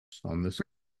on this.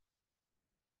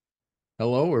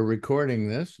 Hello, we're recording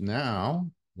this now.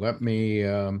 Let me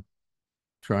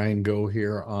try and go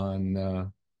here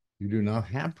on, you do not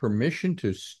have permission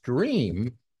to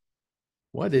stream.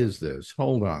 What is this?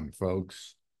 Hold on,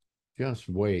 folks. Just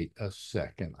wait a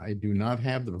second. I do not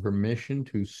have the permission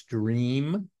to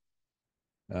stream.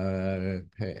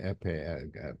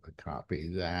 Copy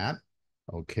that.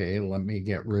 Okay, let me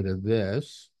get rid of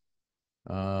this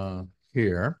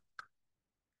here.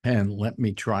 And let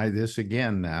me try this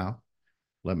again now.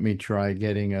 Let me try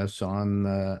getting us on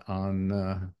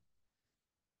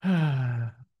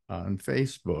on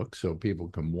Facebook so people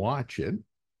can watch it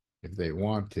if they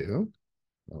want to.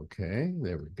 Okay,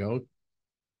 there we go.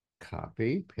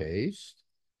 Copy, paste,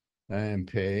 and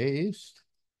paste.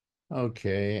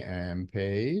 Okay, and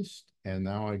paste. And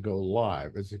now I go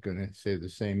live. Is it going to say the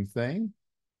same thing?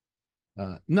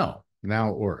 No,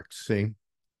 now it works. See,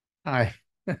 I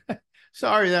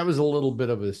sorry, that was a little bit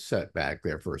of a setback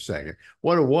there for a second.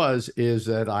 What it was is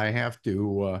that I have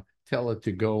to tell it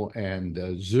to go and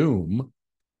zoom,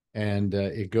 and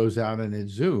it goes out and it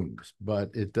zooms,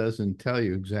 but it doesn't tell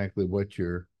you exactly what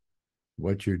you're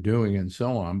doing and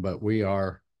so on. But we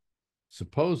are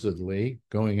supposedly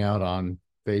going out on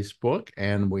Facebook,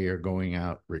 and we are going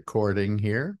out recording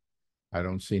here. I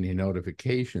don't see any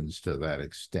notifications to that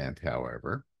extent,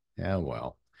 however. Yeah,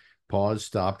 well, pause,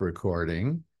 stop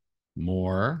recording.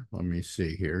 More. Let me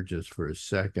see here just for a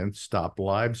second. Stop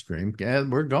live stream.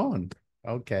 And we're going.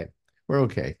 Okay. We're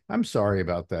okay. I'm sorry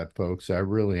about that, folks. I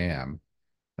really am.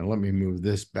 And let me move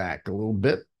this back a little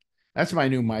bit. That's my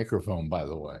new microphone, by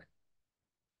the way.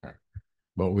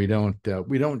 But we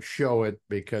don't show it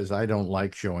because I don't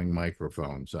like showing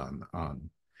microphones on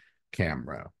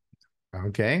camera.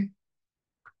 Okay.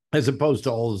 As opposed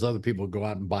to all those other people go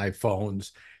out and buy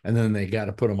phones and then they got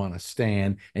to put them on a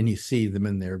stand and you see them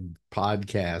in their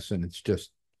podcasts and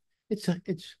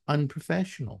it's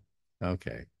unprofessional.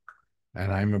 Okay.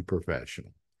 And I'm a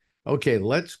professional. Okay,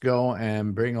 let's go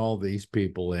and bring all these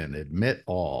people in. Admit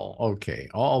all. Okay,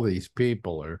 all these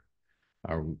people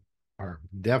are are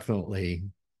definitely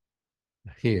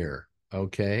here.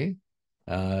 Okay.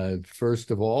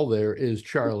 First of all, there is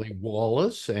Charlie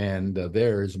Wallace, and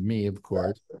there's me, of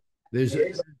course. There's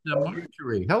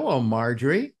Marjorie. Hello,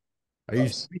 Marjorie. Are you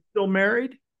still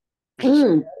married?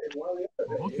 Okay.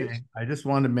 I just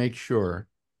wanted to make sure.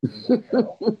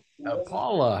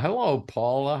 Paula. Hello,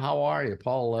 Paula. How are you?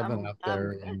 Paula Levin up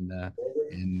there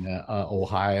in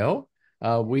Ohio.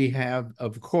 We have,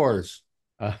 of course,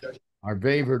 our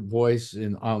favorite voice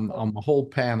on the whole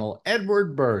panel,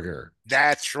 Edward Berger.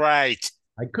 That's right.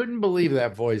 I couldn't believe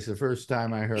that voice the first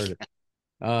time I heard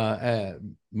it.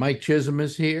 Mike Chisholm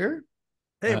is here.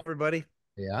 Hey, everybody.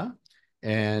 Yeah.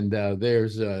 And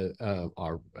there's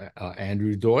our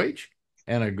Andrew Deutsch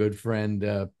and our good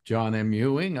friend John M.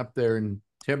 Ewing up there in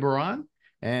Tiburon,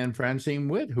 and Francine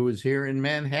Witt, who is here in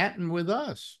Manhattan with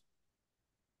us.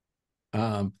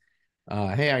 Hey,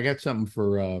 I got something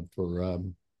for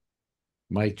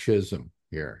Mike Chisholm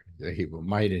here that he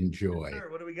might enjoy. Sure,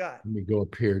 what do we got? Let me go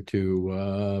up here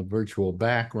to virtual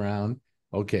background.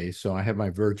 Okay, so I have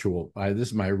my virtual, this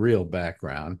is my real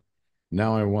background.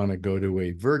 Now I want to go to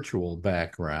a virtual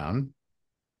background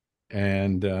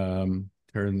and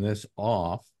turn this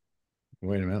off.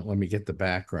 Wait a minute, let me get the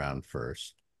background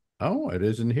first. Oh, it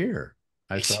isn't here.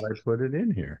 I thought I put it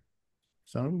in here.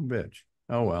 Son of a bitch.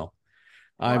 Oh, well.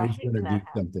 I was going to do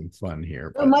something fun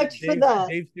here. So much for that.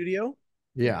 Dave Studio?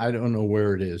 Yeah, I don't know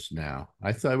where it is now.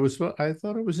 I thought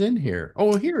it was in here.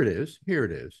 Oh, here it is. Here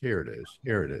it is. Here it is.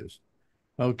 Here it is.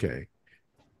 Okay.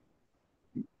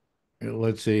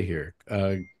 Let's see here.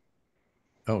 Oh,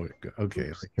 okay. Let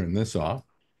me turn this off.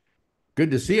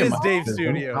 Good to see It him. is Dave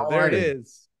Studio. There it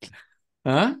is.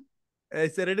 Huh? I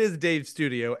said it is Dave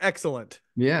Studio. Excellent.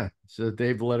 Yeah. So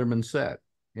Dave Letterman set.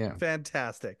 Yeah.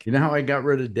 Fantastic. You know how I got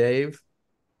rid of Dave?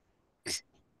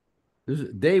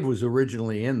 Dave was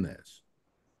originally in this.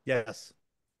 Yes.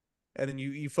 And then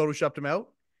you photoshopped him out?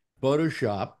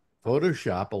 Photoshop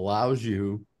allows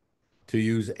you to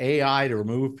use AI to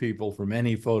remove people from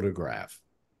any photograph.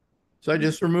 So I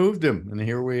just removed him, and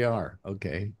here we are.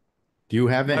 Okay. Do you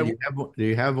have any? Do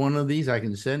you have one of these? I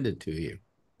can send it to you.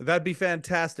 That'd be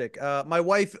fantastic. My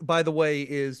wife, by the way,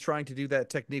 is trying to do that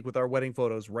technique with our wedding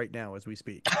photos right now as we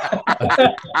speak.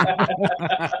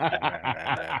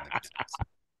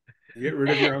 Get rid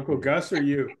of your Uncle Gus or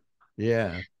you?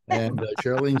 Yeah. And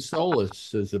Charlene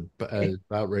Solis is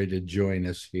about ready to join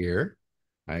us here.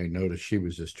 I noticed she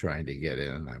was just trying to get in,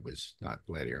 and I was not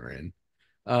letting her in.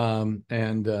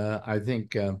 I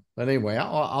think, but anyway,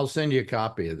 I'll send you a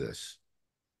copy of this.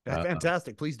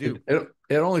 Fantastic. Please do.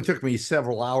 It only took me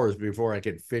several hours before I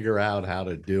could figure out how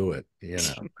to do it.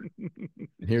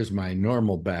 Here's my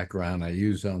normal background I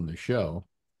use on the show,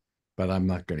 but I'm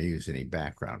not going to use any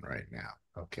background right now.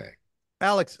 Okay.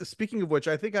 Alex, speaking of which,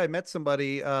 I think I met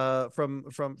somebody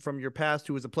from your past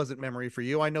who was a pleasant memory for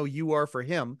you. I know you are for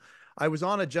him. I was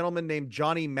on a gentleman named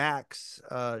Johnny Mac's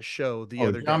show the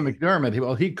other John day. McDermott.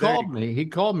 Well, he There called me. He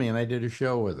called me, and I did a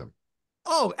show with him.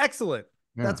 Oh, excellent.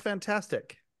 Yeah. That's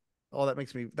fantastic. Oh, that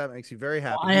makes me very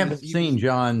happy. Well, I haven't seen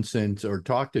John since, or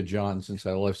talked to John since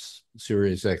I left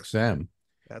Sirius XM.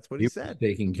 That's what he said. Was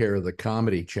taking care of the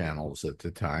comedy channels at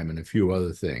the time and a few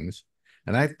other things.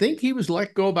 And I think he was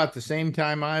let go about the same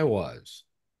time I was.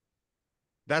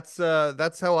 That's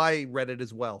how I read it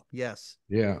as well. Yes.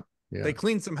 Yeah. Yeah. They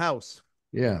cleaned some house.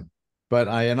 Yeah. But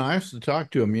I used to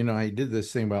talk to him, I did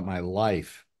this thing about my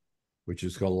life, which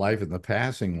is called Life in the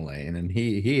Passing Lane. And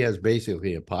he has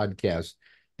basically a podcast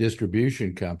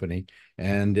distribution company,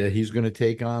 and he's going to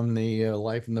take on the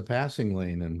Life in the Passing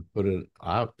Lane and put it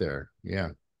out there. Yeah.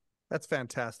 That's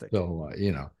fantastic. So,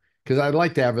 because I'd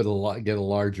like to have it get a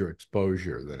larger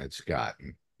exposure than it's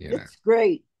gotten. It's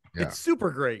great. Yeah. It's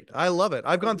super great. I love it.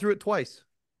 I've gone through it twice.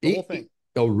 The whole thing.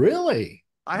 Oh, really?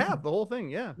 I have the whole thing.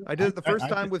 Yeah. I did it the first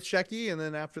time with Shecky, and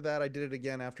then after that, I did it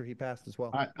again after he passed as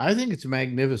well. I think it's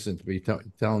magnificent, to be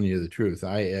telling you the truth.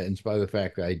 In spite of the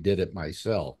fact that I did it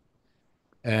myself.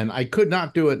 And I could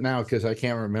not do it now because I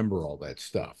can't remember all that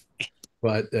stuff.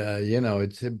 But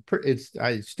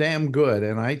it's damn good.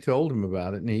 And I told him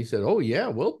about it, and he said, "Oh yeah,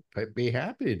 we'll be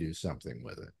happy to do something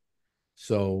with it."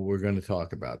 So we're going to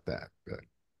talk about that. But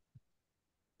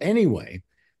anyway,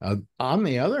 on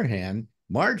the other hand,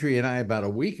 Marjorie and I about a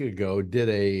week ago did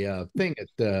a thing at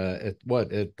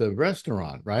the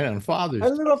restaurant, right, on Father's Day. A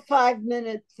little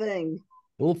 5-minute thing.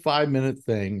 Little 5-minute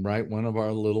thing, right? One of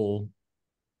our little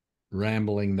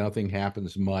rambling, nothing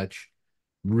happens much.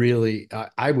 Really,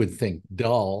 I would think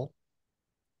dull,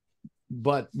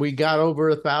 but we got over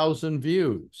 1,000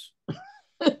 views.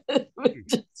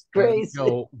 It's crazy.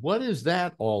 So what is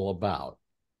that all about?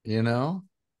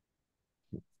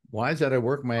 Why is that I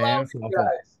work my ass off?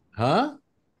 Huh?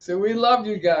 So we love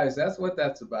you guys. That's what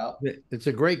that's about. It's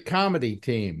a great comedy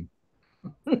team.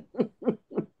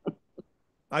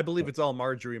 I believe it's all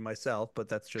Marjorie myself, but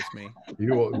that's just me.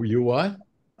 You what?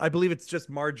 I believe it's just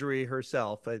Marjorie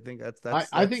herself. I think that's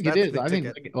I think it is. I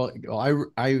ticket. think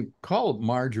I call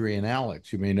Marjorie and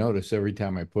Alex. You may notice every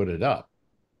time I put it up.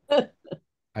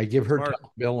 I give her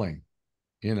top billing,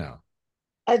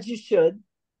 As you should.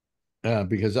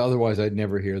 Because otherwise I'd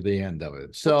never hear the end of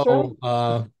it. So,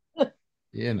 right.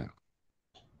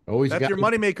 Always that's your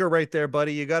moneymaker right there,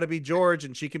 buddy. You got to be George,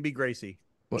 and she can be Gracie.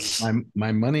 What,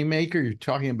 my moneymaker? You're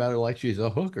talking about her like she's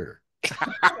a hooker.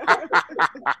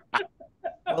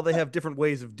 Well, they have different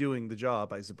ways of doing the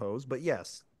job, I suppose. But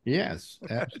yes. Yes,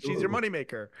 absolutely. She's your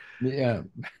moneymaker. Yeah,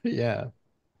 yeah.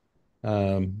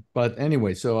 But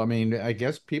anyway, so I mean, I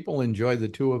guess people enjoy the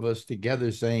two of us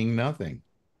together saying nothing.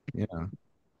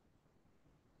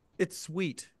 It's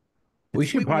sweet. We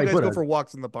should when you probably guys go for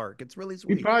walks in the park. It's really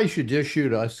sweet. We probably should just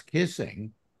shoot us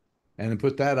kissing and then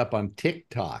put that up on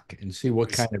TikTok and see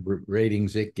what kind of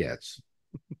ratings it gets.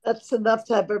 That's enough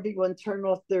to have everyone turn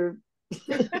off their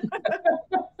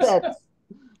sets.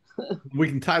 We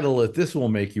can title it "This Will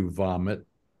Make You Vomit."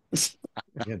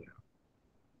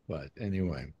 But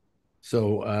anyway,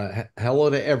 so hello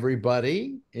to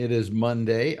everybody. It is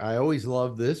Monday. I always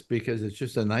love this because it's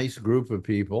just a nice group of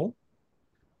people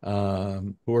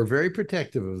who are very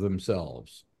protective of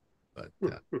themselves. But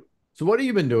so what have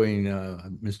you been doing,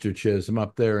 Mr. Chisholm,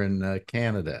 up there in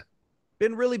Canada?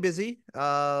 Been really busy.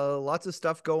 Lots of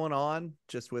stuff going on,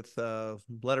 just with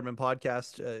Letterman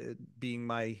podcast being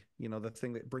my, the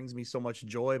thing that brings me so much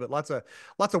joy. But lots of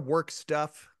work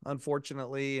stuff,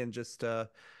 unfortunately, and just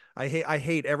I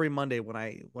hate every Monday when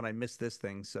I miss this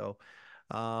thing. So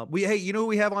who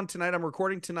we have on tonight? I'm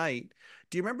recording tonight.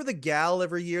 Do you remember the gal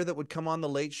every year that would come on the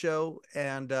Late Show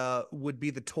and would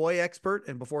be the toy expert?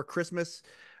 And before Christmas,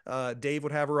 Dave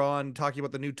would have her on talking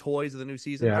about the new toys of the new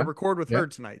season. Yeah. I record with her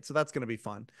tonight, so that's going to be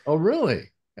fun. Oh,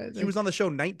 really? She was on the show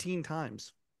 19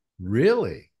 times.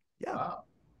 Really? Yeah. Wow.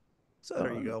 So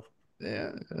there you go.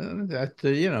 Yeah,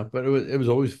 that but it was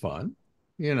always fun,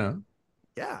 Yeah,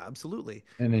 absolutely.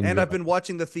 And I've been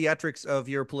watching the theatrics of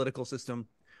your political system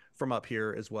from up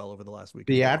here as well over the last week.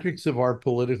 Theatrics of our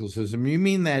political system. You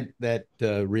mean that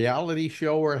reality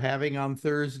show we're having on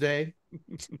Thursday?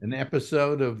 An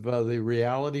episode of the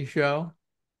reality show?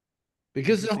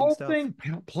 Because the Interesting whole stuff. thing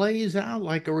plays out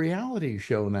like a reality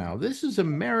show now. This is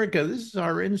America. This is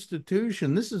our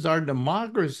institution. This is our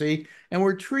democracy. And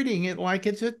we're treating it like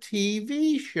it's a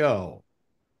TV show.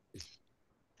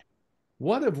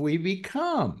 What have we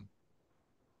become?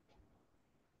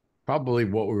 Probably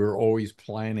what we were always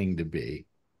planning to be,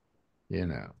 you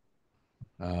know.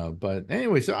 But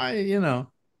anyway, so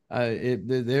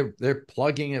they're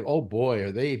plugging it. Oh boy,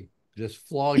 are they just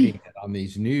flogging it on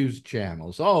these news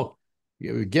channels? Oh,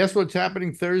 guess what's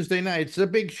happening Thursday night? It's a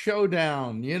big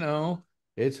showdown.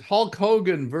 It's Hulk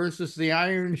Hogan versus the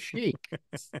Iron Sheik.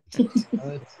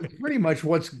 It's pretty much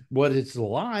what it's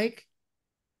like.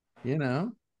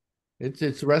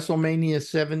 It's WrestleMania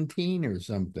 17 or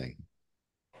something.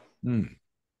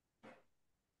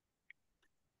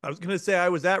 I was going to say I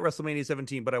was at WrestleMania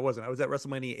 17, but I wasn't. I was at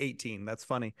WrestleMania 18. That's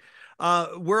funny.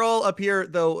 We're all up here,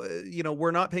 though,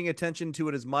 we're not paying attention to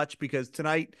it as much because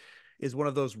tonight is one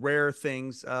of those rare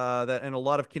things and a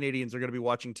lot of Canadians are going to be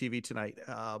watching TV tonight.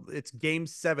 It's Game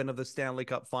 7 of the Stanley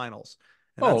Cup Finals.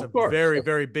 And that's of course. very,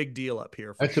 very big deal up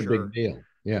here. That's a big deal.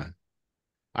 Yeah.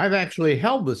 I've actually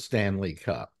held the Stanley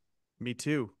Cup. Me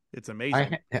too. It's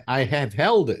amazing. I have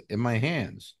held it in my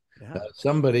hands. Yeah.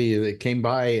 Somebody that came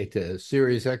by to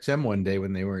Sirius XM one day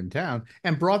when they were in town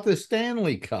and brought the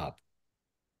Stanley Cup.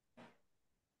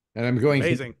 And I'm going,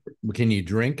 amazing. Can you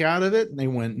drink out of it? And they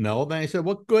went, no. Then I said,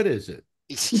 what good is it?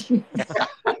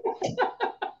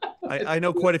 I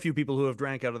know quite a few people who have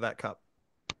drank out of that cup.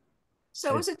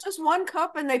 So is it just one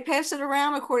cup and they pass it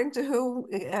around according to who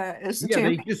is the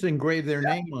champion? They just engrave their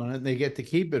name on it and they get to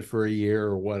keep it for a year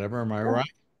or whatever. Am I right?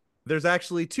 There's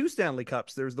actually 2 Stanley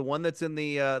Cups. There's the one that's in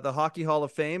the Hockey Hall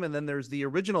of Fame, and then there's the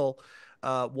original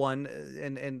one.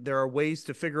 And there are ways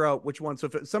to figure out which one. So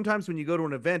sometimes when you go to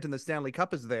an event and the Stanley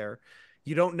Cup is there,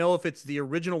 you don't know if it's the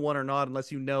original one or not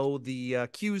unless you know the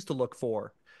cues to look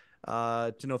for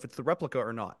to know if it's the replica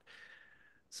or not.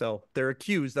 So there are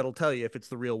cues that'll tell you if it's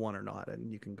the real one or not,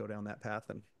 and you can go down that path.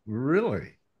 And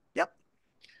really. Yep.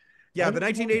 Yeah, the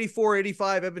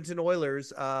 1984-85 Edmonton Oilers,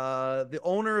 the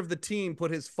owner of the team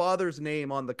put his father's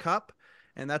name on the cup,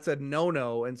 and that's a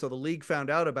no-no. And so the league found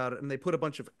out about it, and they put a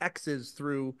bunch of X's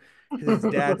through his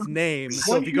dad's name.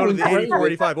 So if you go to the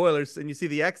 84-85 Oilers and you see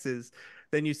the X's,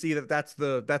 then you see that that's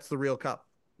the real cup.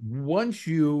 Once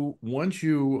you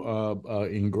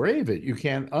engrave it, you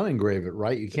can't unengrave it,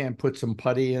 right? You can't put some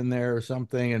putty in there or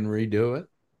something and redo it.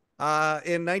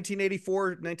 In 1984,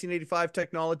 1985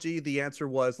 technology, the answer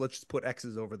was let's just put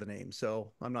X's over the name.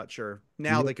 So I'm not sure.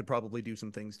 Now they could probably do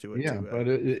some things to it. Yeah, but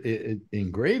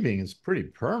engraving is pretty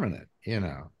permanent,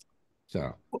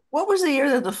 So what was the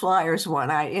year that the Flyers won?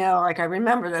 I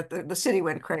remember that the city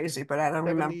went crazy, but I don't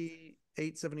remember.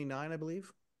 78, 79, I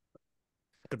believe.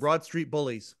 The Broad Street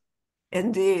Bullies.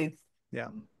 Indeed. Yeah.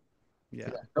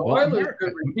 The Oilers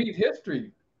could repeat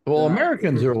history. Well,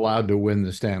 Americans are allowed to win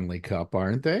the Stanley Cup,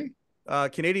 aren't they?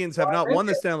 Canadians have not won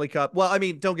the Stanley Cup. Well, I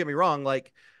mean, don't get me wrong.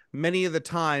 Like many of the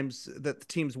times that the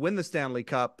teams win the Stanley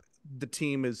Cup, the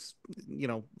team is,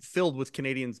 filled with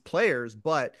Canadian players,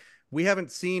 but we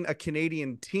haven't seen a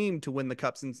Canadian team to win the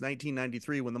cup since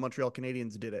 1993 when the Montreal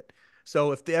Canadiens did it.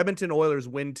 So if the Edmonton Oilers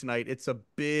win tonight, it's a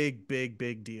big, big,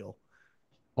 big deal.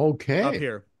 Okay. Up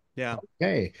here. Yeah.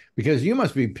 Okay. Because you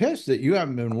must be pissed that you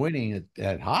haven't been winning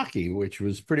at hockey, which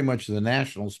was pretty much the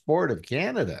national sport of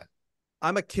Canada.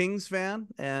 I'm a Kings fan,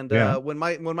 and when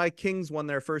my Kings won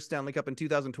their first Stanley Cup in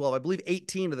 2012, I believe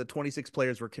 18 of the 26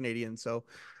 players were Canadian. So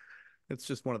it's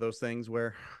just one of those things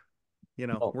where,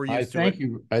 we're used to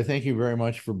it. I thank you very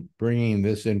much for bringing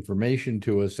this information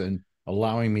to us and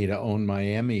allowing me to own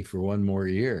Miami for one more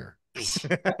year.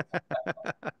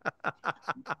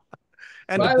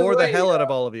 And to bore the hell out of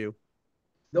all of you.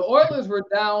 The Oilers were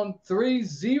down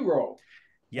 3-0.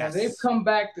 Yes. And they've come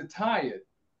back to tie it.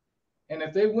 And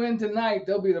if they win tonight,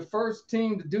 they'll be the first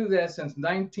team to do that since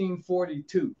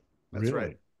 1942. That's really?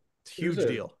 Right. It's a huge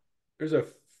deal. There's a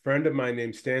friend of mine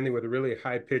named Stanley with a really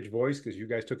high-pitched voice because you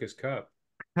guys took his cup.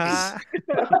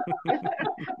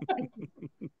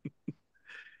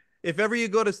 If ever you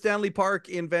go to Stanley Park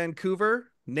in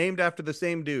Vancouver, named after the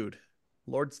same dude,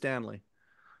 Lord Stanley.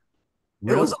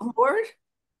 Really? It was a lord?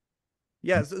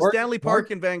 Yes, Stanley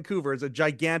Park in Vancouver is a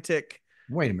gigantic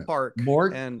park.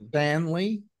 Mort and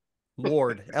Stanley?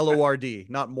 Lord, L-O-R-D,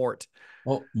 not Mort.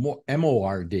 Oh,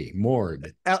 M-O-R-D,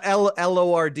 Mord.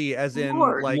 L-O-R-D, as in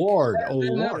Lord. like Lord. Oh,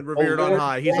 Lord. Revered on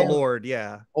high. He's a lord,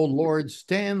 yeah. Oh, Lord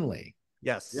Stanley.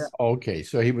 Yes. Yeah. Okay,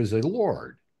 so he was a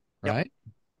lord, right?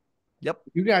 Yep.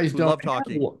 You guys don't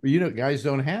talking. Guys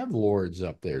don't have lords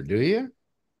up there, do you?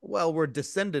 Well, we're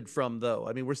descended from, though.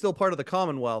 I mean, we're still part of the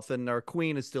Commonwealth, and our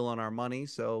queen is still on our money,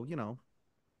 so,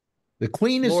 The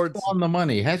queen is Lords. still on the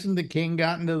money. Hasn't the king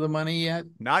gotten to the money yet?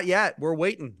 Not yet. We're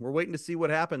waiting. We're waiting to see what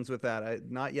happens with that.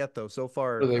 Not yet though. So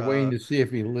far, Are they waiting to see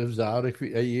if he lives out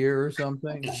a year or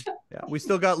something? yeah, we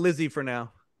still got Lizzie for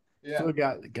now. Yeah.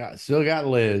 Still got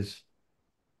Liz.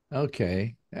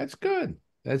 Okay, that's good.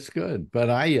 That's good. But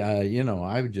I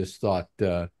just thought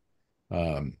you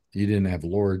didn't have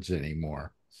lords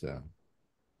anymore. So,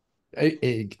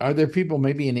 are there people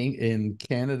maybe in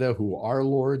Canada who are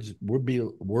lords?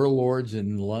 Were lords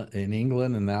in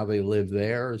England and now they live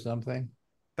there or something?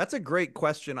 That's a great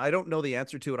question. I don't know the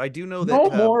answer to it. I do know No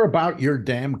that. more about your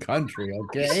damn country,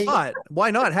 okay? Why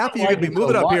not? Happy you're Like gonna be it's a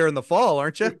moving up lot- here in the fall,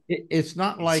 aren't you? It's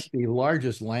not like the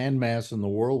largest landmass in the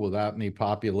world without any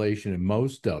population in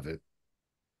most of it.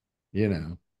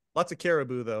 Lots of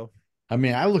caribou though. I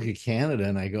mean, I look at Canada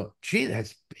and I go, gee,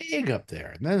 that's big up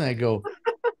there. And then I go,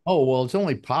 oh, well, it's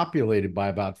only populated by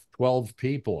about 12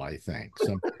 people, I think.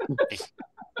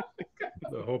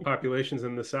 The whole population's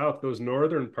in the south. Those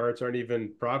northern parts aren't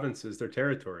even provinces; they're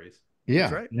territories. Yeah.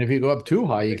 That's right. And if you go up too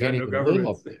high, you They got can't no even live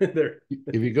up governments. there.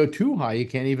 If you go too high, you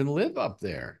can't even live up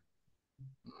there.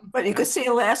 But you could see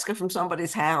Alaska from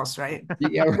somebody's house, right?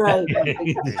 Yeah, Right.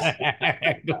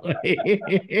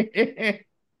 exactly.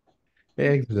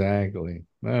 Exactly.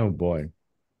 Oh boy.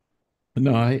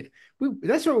 No,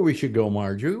 that's where we should go,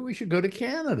 Marjorie. We should go to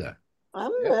Canada.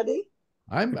 I'm Yeah. ready.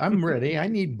 I'm ready. I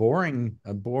need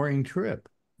a boring trip.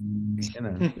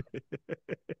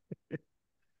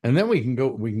 And then we can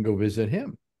go visit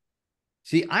him.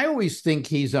 See, I always think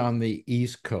he's on the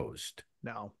East Coast.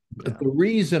 No. But the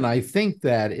reason I think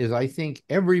that is I think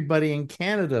everybody in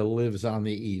Canada lives on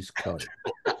the East Coast.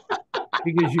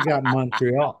 Because you got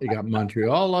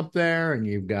Montreal up there, and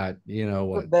you've got,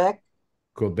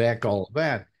 Quebec, all of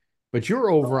that. But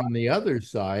you're over on the other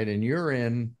side, and you're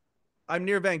in. I'm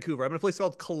near Vancouver. I'm in a place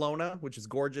called Kelowna, which is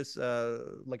gorgeous,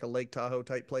 like a Lake Tahoe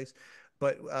type place.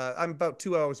 But I'm about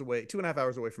 2.5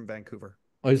 hours away from Vancouver.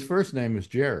 Well, his first name is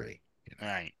Jerry.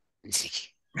 Right.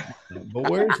 But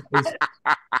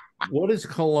what is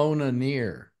Kelowna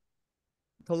near?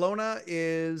 Kelowna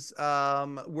is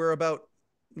we're about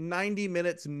 90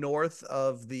 minutes north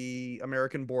of the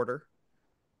American border.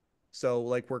 So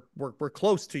like we're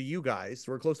close to you guys.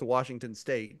 We're close to Washington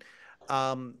State.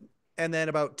 And then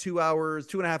about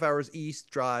 2.5 hours east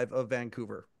drive of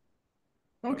Vancouver.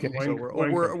 Okay. So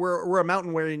we're a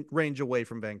mountain range away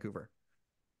from Vancouver.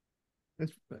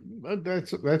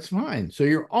 That's fine. So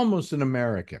you're almost an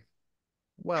American.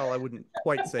 Well, I wouldn't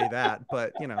quite say that,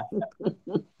 but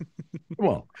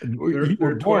Well,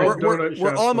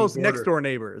 we're almost next door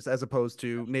neighbors as opposed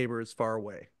to neighbors far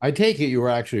away. I take it you were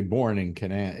actually born in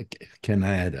Canada.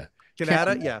 Canada,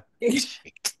 yeah.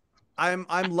 I'm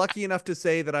lucky enough to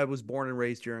say that I was born and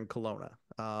raised here in Kelowna.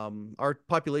 Our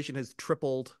population has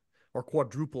tripled or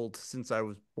quadrupled since I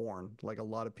was born. Like a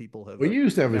lot of people have. We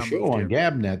used to have a now show moved on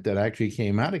here. Gabnet that actually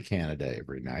came out of Canada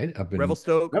every night up in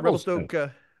Revelstoke. Revelstoke.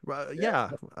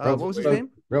 Yeah. What was his name?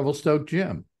 Revelstoke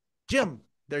Jim. Jim.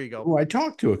 There you go. Who I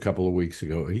talked to a couple of weeks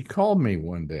ago. He called me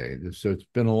one day. So it's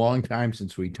been a long time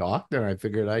since we talked, and I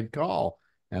figured I'd call.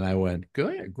 And I went,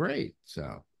 good, great.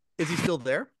 So Is he still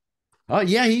there? oh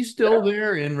yeah, he's still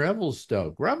there in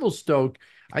Revelstoke. Revelstoke,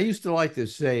 I used to like to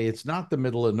say it's not the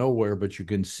middle of nowhere, but you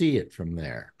can see it from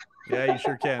there. Yeah, you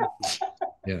sure can.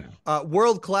 Yeah.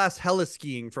 World-class heli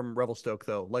skiing from Revelstoke,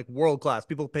 though. Like world-class.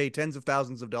 People pay tens of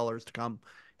thousands of dollars to come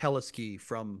heli ski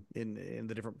from in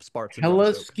the different spots.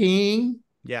 Hella skiing?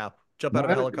 Yeah. Jump out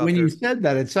of a helicopter. When you said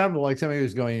that, it sounded like somebody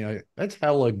was going, that's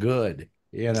hella good,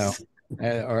 so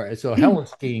heli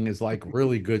skiing is like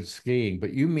really good skiing,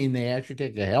 but you mean they actually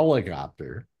take a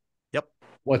helicopter? Yep.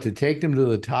 What, to take them to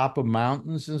the top of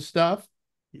mountains and stuff?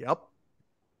 Yep.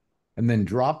 And then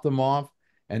drop them off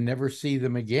and never see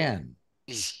them again?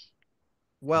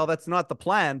 Well, that's not the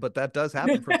plan, but that does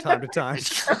happen from time to time.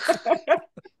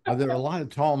 Are there a lot of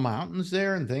tall mountains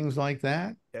there and things like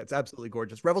that? Yeah, it's absolutely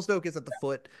gorgeous. Revelstoke is at the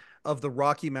foot of the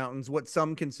Rocky Mountains, what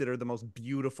some consider the most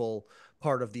beautiful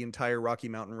part of the entire Rocky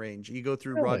Mountain range. You go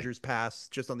through Rogers Pass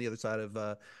just on the other side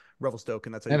of Revelstoke,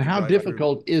 and that's how. And you how drive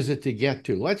difficult is it to get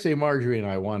to? Let's say Marjorie and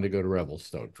I wanted to go to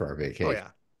Revelstoke for our vacation. Oh yeah,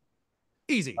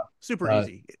 easy, super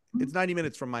easy. It's 90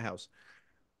 minutes from my house.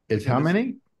 It's how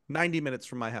many? 90 minutes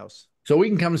from my house. So we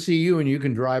can come see you and you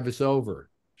can drive us over.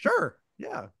 Sure.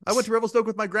 Yeah. I went to Revelstoke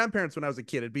with my grandparents when I was a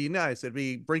kid. It'd be nice.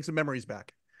 Bring some memories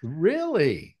back.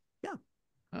 Really? Yeah.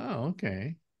 Oh,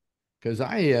 okay. Because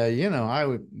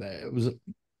it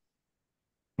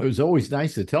was always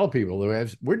nice to tell people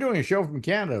we're doing a show from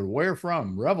Canada. Where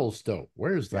from? Revelstoke.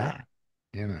 Where's that?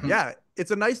 Yeah.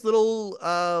 It's a nice little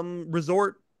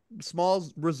resort small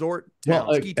resort town,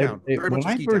 Well, ski town, very when much a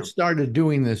I ski town. first started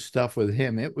doing this stuff with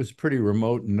him, it was pretty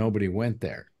remote and nobody went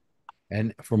there.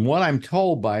 And from what I'm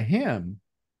told by him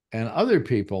and other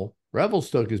people,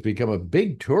 Revelstoke has become a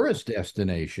big tourist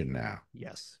destination now.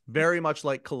 Yes, very much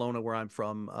like Kelowna, where I'm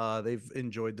from. They've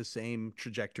enjoyed the same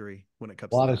trajectory when it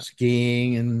comes A lot to of that.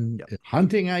 skiing and Yep.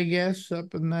 hunting, I guess,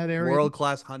 up in that area.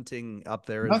 World-class hunting up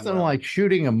there as Nothing well. like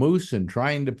shooting a moose and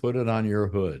trying to put it on your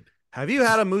hood. Have you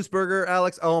had a moose burger,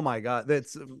 Alex? Oh my God,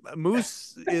 that's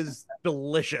moose is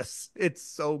delicious. It's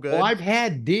so good. Well, I've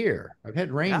had deer. I've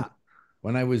had reindeer Yeah.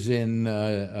 when I was in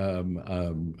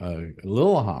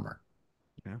Lillehammer.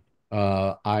 Yeah.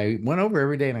 I went over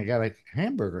every day and I got a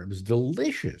hamburger. It was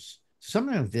delicious.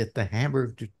 Sometimes I did the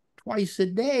hamburger twice a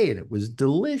day and it was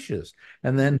delicious.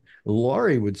 And then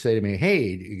Lori would say to me, "Hey,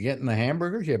 you getting the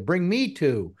hamburgers? Yeah, bring me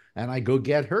two." And I go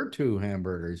get her two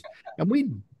hamburgers. And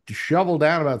we shovel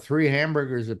down about 3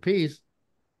 hamburgers a piece.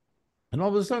 And all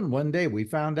of a sudden, one day we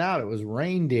found out it was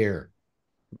reindeer.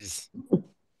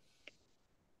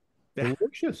 Yeah.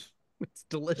 Delicious. It's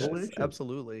delicious. Delicious.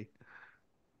 Absolutely.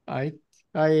 I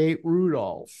ate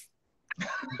Rudolph.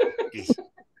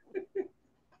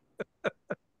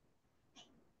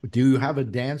 Do you have a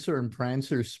Dancer and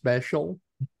Prancer special?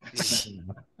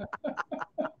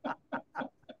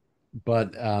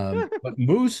 But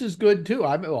moose is good too.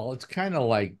 Well, it's kind of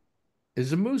like,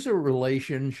 is a moose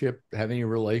having a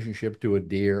relationship to a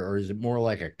deer, or is it more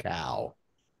like a cow?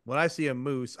 When I see a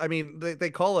moose, I mean, they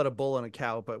call it a bull and a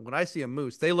cow, but when I see a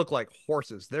moose, they look like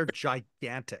horses. They're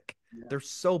gigantic. Yeah. They're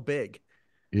so big.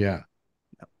 Yeah,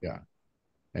 yeah.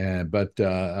 And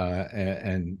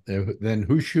then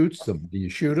who shoots them? Do you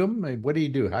shoot them? What do you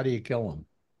do? How do you kill them?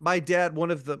 My dad,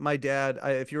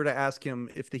 if you were to ask him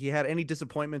if he had any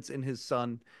disappointments in his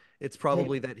son, it's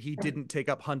probably that he didn't take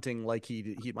up hunting like he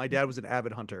did. My dad was an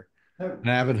avid hunter. An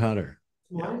avid hunter.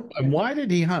 Yeah. And why did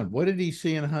he hunt? What did he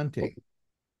see in hunting?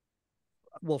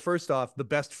 Well, first off, the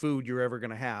best food you're ever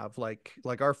going to have. Like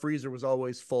our freezer was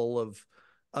always full of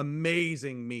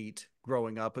amazing meat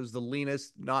growing up. It was the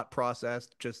leanest, not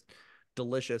processed, just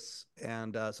delicious.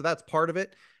 And so that's part of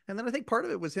it. And then I think part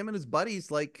of it was him and his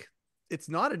buddies. Like, it's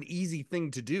not an easy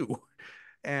thing to do.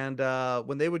 And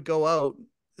when they would go out,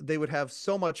 they would have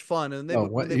so much fun, and they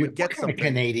would get what something. Kind of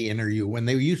Canadian are you? When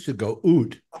they used to go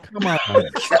oot, come on,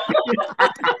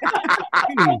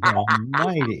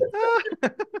 almighty.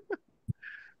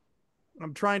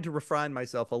 I'm trying to refine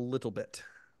myself a little bit.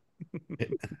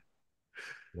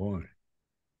 Boy.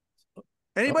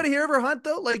 Anybody here ever hunt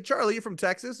though? Like Charlie, you're from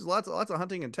Texas. There's lots of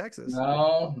hunting in Texas.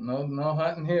 No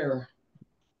hunting here.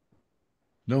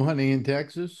 No hunting in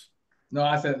Texas? No,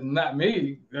 I said not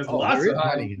me. There's lots there of is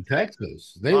hunting in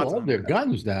Texas. They Lots love of their hunting.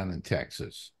 guns down in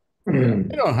Texas. They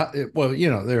don't hunt, well,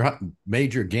 they're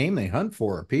major game they hunt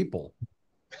for are people.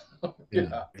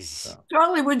 Yeah.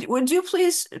 Charlie, would you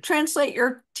please translate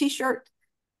your T-shirt?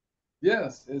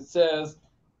 Yes, it says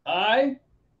I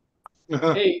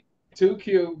 8 2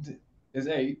 cubed is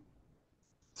 8.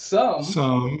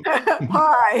 Some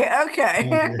Pie. Okay.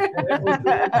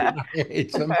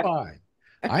 It's some pie.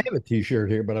 I have a T-shirt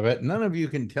here, but I bet none of you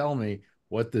can tell me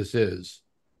what this is.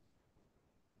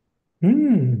 I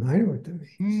know what that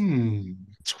means.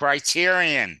 It's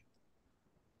Criterion.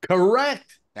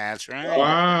 Correct. That's right.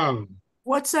 Wow.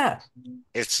 What's that?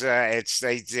 They sell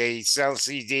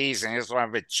CDs and it's one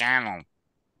of a channel.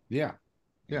 Yeah.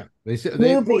 Yeah. They've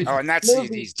always, not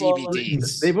Movie CDs,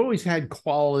 DVDs. they've always had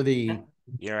quality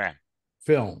You're right.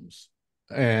 films,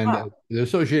 and they're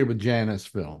associated with Janus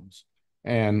Films.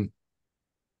 And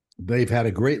they've had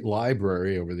a great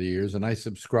library over the years, and I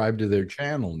subscribe to their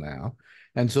channel now.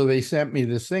 And so they sent me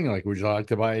this thing, like, would you like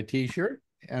to buy a T-shirt?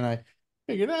 And I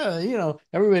figured,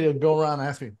 everybody would go around and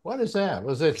ask me, what is that? What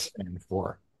does it stand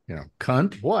for?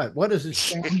 Cunt? What does it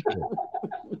stand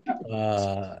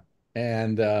for?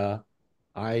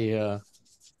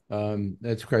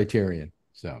 That's Criterion.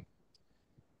 So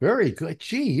very good.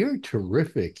 Gee, you're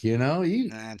terrific.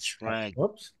 That's right.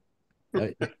 Whoops.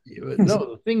 No,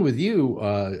 the thing with you,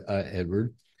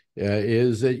 Edward,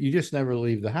 is that you just never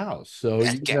leave the house. So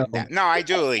No, I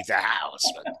do leave the house.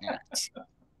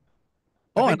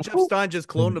 But, I think Jeff Stein just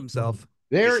cloned himself.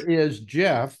 There is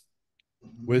Jeff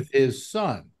with his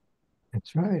son.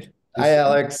 That's right. Hi,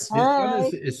 Alex.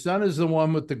 His son is the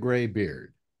one with the gray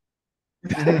beard.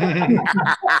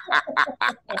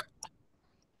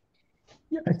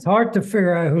 It's hard to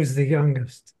figure out who's the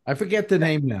youngest. I forget the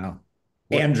name now.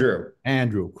 Andrew.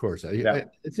 Andrew, of course. Yeah.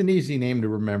 It's an easy name to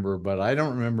remember, but I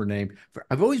don't remember name.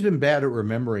 I've always been bad at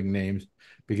remembering names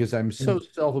because I'm so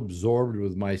self-absorbed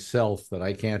with myself that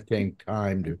I can't take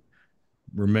time to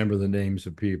remember the names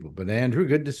of people. But Andrew,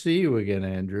 good to see you again,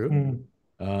 Andrew. Mm.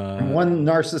 From one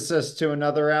narcissist to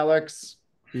another, Alex.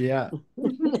 Yeah,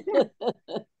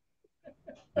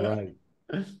 right.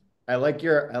 I like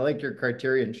your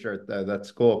Criterion shirt though.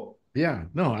 That's cool. Yeah,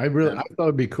 no, I really, Yeah. I thought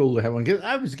it'd be cool to have one because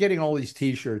I was getting all these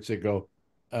T-shirts that go,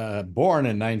 born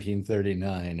in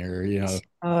 1939, or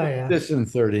Oh, yeah. this in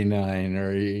 39,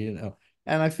 or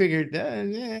and I figured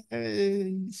yeah,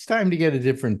 it's time to get a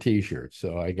different T-shirt,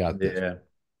 so I got this. Yeah.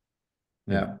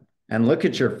 Yeah. And look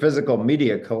at your physical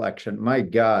media collection. My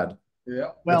God. Yeah.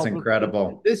 That's Well,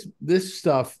 incredible. this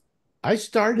stuff, I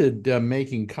started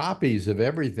making copies of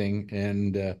everything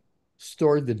and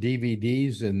stored the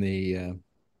DVDs in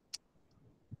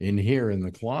here in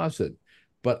the closet,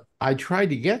 but I tried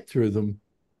to get through them.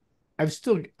 I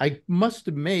must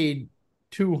have made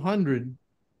 200,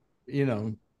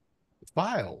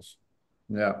 files,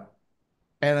 Yeah.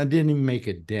 and I didn't even make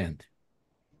a dent.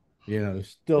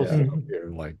 Still Yeah. here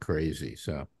like crazy.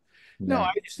 So no, Yeah.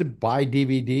 I used to buy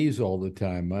DVDs all the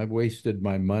time. I wasted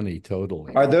my money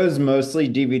totally. Are those mostly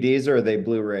DVDs or are they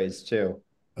Blu-rays too?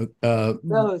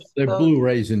 Both, They're both.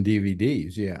 Blu-rays and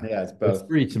DVDs, yeah. Yeah, it's There's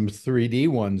both. some 3D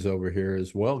ones over here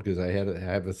as well because I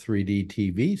have a 3D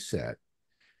TV set.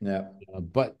 Yeah.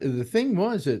 But the thing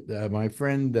was that my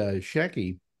friend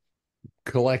Shecky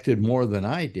collected more than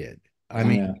I did. I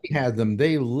mean, Yeah. he had them.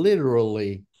 They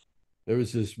literally, there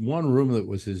was this one room that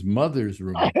was his mother's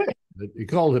room. He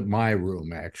called it my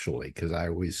room, actually, because I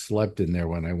always slept in there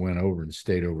when I went over and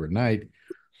stayed overnight.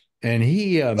 And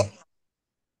he had,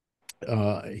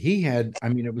 I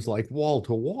mean, it was like wall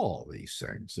to wall, these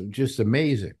things. It was just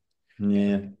amazing.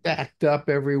 Yeah. Stacked up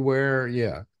everywhere.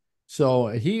 Yeah. So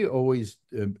he always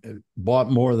bought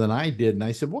more than I did. And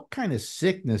I said, what kind of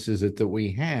sickness is it that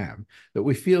we have that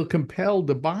we feel compelled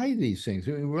to buy these things?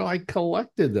 I mean, well, I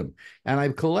collected them and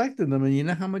I've collected them. And you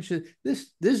know how much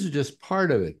this is just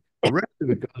part of it. The rest of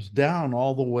it goes down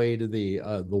all the way to the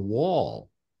wall.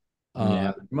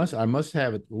 Yeah. I must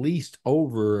have at least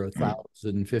over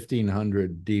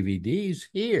 1,500 DVDs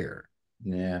here.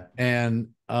 Yeah. And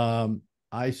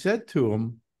I said to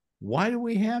him, why do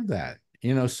we have that?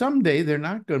 Someday they're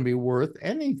not going to be worth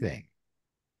anything.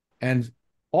 And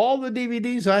all the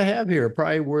DVDs I have here are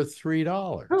probably worth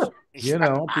 $3,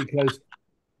 because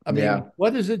I mean, Yeah.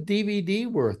 what is a DVD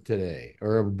worth today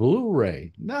or a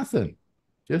Blu-ray? Nothing.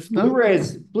 Just nothing.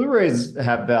 Blu-rays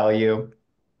have value,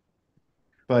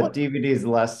 but What? DVDs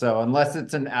less so, unless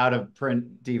it's an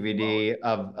out-of-print DVD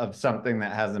of something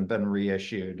that hasn't been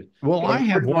reissued. Well, I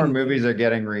have more one. movies are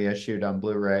getting reissued on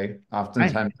Blu-ray.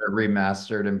 Oftentimes they're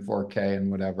remastered in 4K and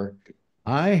whatever.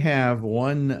 I have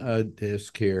one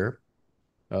disc here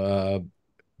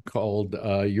called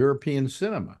European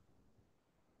Cinema,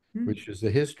 which is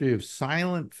the history of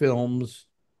silent films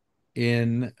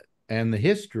and the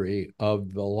history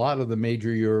of a lot of the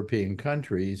major European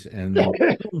countries and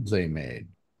the films they made.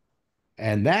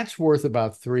 And that's worth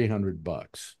about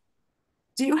 $300.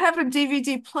 Do you have a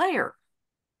DVD player?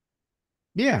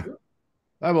 Yeah.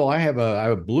 Well, I have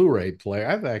a Blu-ray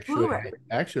player. Blu-ray.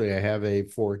 Actually I have a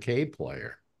 4K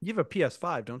player. You have a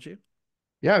PS5, don't you?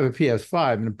 Yeah, I have a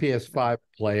PS5, and a PS5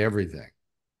 play everything,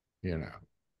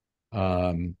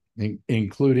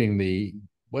 including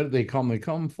what do they call them? They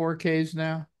call them 4Ks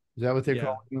now. Is that what they're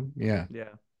calling them? Yeah. Yeah.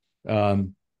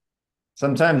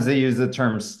 Sometimes they use the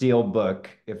term steelbook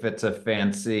if it's a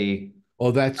fancy. Oh,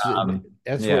 that's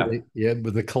yeah.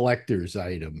 with the collector's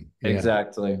item. Yeah.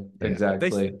 Exactly. Yeah.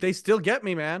 Exactly. They still get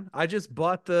me, man. I just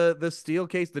bought the steel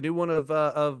case, the new one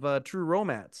of True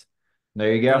Romance.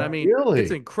 There you go. And I mean, Really?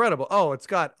 it's incredible. Oh, it's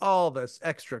got all this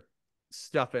extra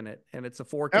stuff in it, and it's a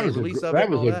 4K release of it. That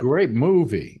was a great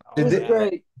movie. It was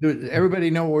great. Does everybody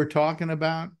know what we're talking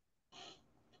about?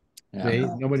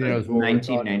 Yeah. Nobody knows what we're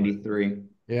talking about. 1993.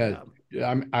 Yeah.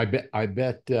 I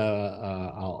bet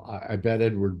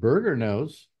Edward Berger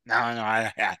knows. No,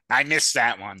 I missed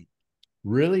that one.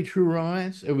 Really, True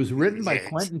Romance? It was written by Yes.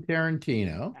 Quentin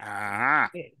Tarantino, Ah,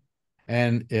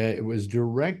 and it was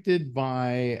directed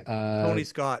by Tony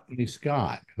Scott. Tony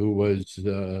Scott, who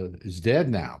is dead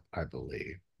now, I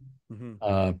believe.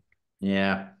 Mhm.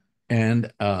 Yeah.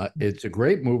 And it's a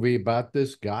great movie about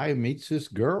this guy who meets this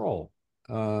girl,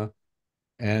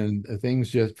 and things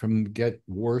just get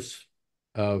worse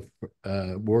and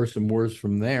worse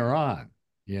from there on.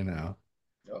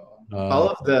 All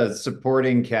of the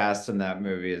supporting cast in that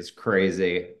movie is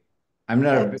crazy. I'm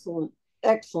not Excellent.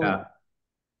 Excellent.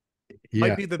 Yeah.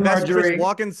 Might be the best Marjorie. Chris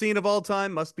Walken scene of all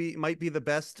time. Might be the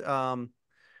best. Oh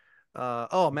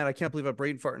man, I can't believe I'm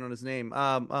brain farting on his name.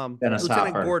 Dennis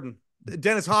Lieutenant Hopper. Gordon.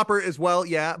 Dennis Hopper as well.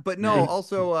 Yeah, but no,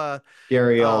 also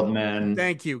Gary Oldman.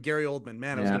 Thank you, Gary Oldman.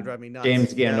 Man, it was gonna drive me nuts.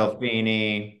 James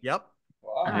Gandolfini. Yep.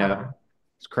 Wow. Yeah,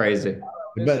 it's crazy.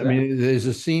 But I mean, there's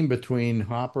a scene between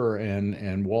Hopper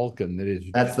and Walken that is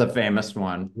That's the famous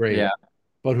one. great. Yeah.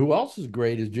 But who else is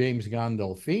great is James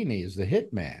Gandolfini is the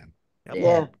hitman. Yep.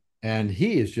 Yeah. And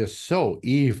he is just so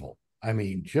evil. I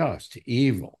mean, just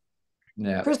evil.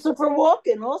 Yeah. Christopher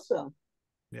Walken also.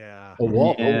 Yeah.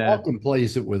 Walken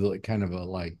plays it with kind of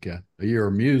a you're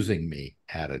amusing me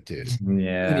attitude.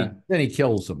 Yeah. Then he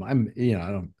kills him. I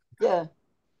don't. Yeah.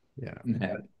 Yeah.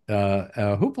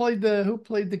 Who played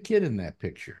the kid in that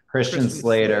picture? Christian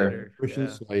Slater.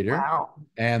 Christian Slater. Wow.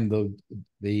 And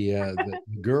the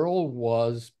girl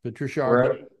was Patricia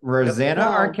Arquette. Rosanna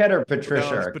Yep. Arquette or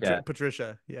Patricia Arquette?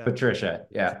 Patricia. Yeah. Patricia.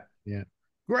 Yeah. Yeah.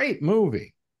 Great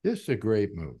movie. Just a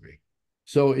great movie.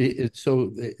 So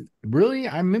really,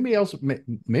 maybe I'll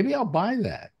buy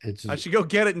that. I should go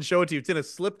get it and show it to you. It's in a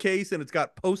slipcase and it's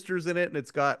got posters in it and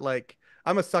it's got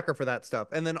I'm a sucker for that stuff.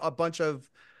 And then a bunch of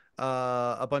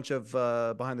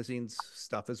behind the scenes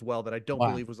stuff as well that I don't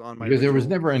believe was on my because there was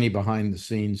never any behind the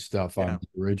scenes stuff on the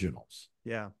originals.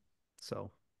 Yeah.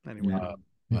 So anyway.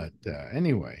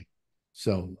 Anyway,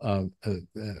 so I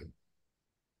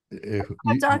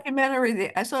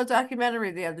saw a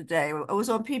documentary the other day. It was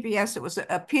on PBS. It was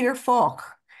Peter Falk,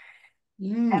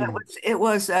 and it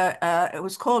was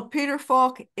called Peter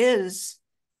Falk is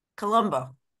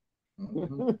Columbo,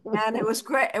 and it was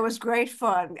great. It was great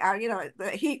fun.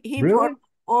 He brought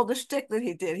all the shtick that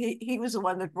he did. He was the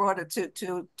one that brought it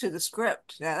to the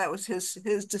script. Yeah, that was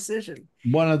his decision.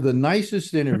 One of the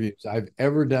nicest interviews I've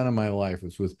ever done in my life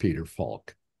was with Peter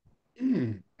Falk,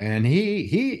 and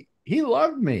he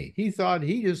loved me. He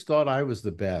just thought I was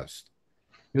the best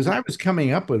because I was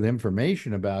coming up with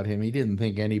information about him. He didn't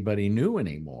think anybody knew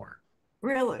anymore.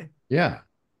 Really? Yeah.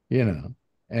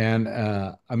 And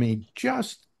I mean,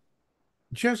 just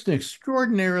an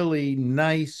extraordinarily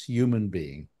nice human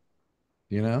being,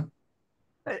 He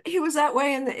was that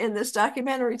way in this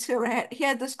documentary too. He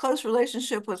had this close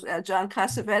relationship with John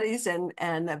Cassavetes and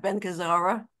Ben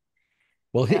Gazzara.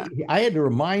 Well, I had to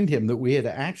remind him that we had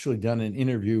actually done an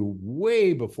interview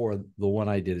way before the one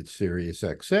I did at Sirius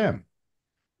XM.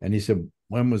 And he said,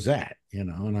 when was that?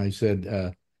 And I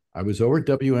said, I was over at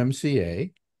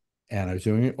WMCA and I was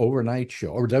doing an overnight show,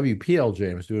 or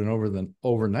WPLJ, I was doing the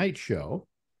overnight show.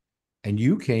 And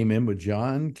you came in with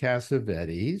John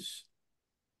Cassavetes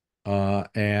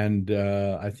and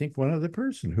I think one other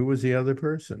person. Who was the other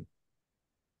person?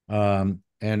 And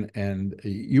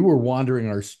you were wandering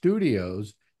our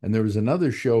studios, and there was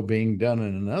another show being done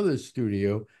in another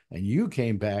studio, and you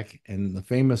came back, and the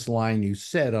famous line you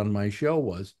said on my show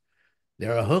was,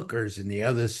 "There are hookers in the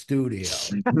other studio."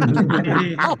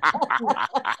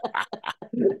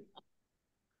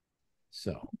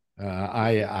 So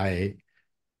I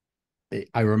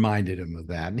reminded him of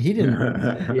that, and he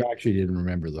actually didn't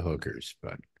remember the hookers,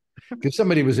 but because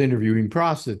somebody was interviewing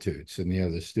prostitutes in the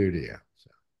other studio.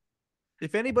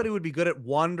 If anybody would be good at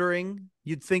wandering,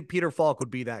 you'd think Peter Falk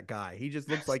would be that guy. He just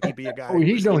looks like he'd be a guy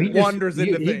he wanders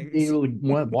into things. He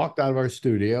walked out of our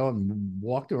studio and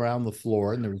walked around the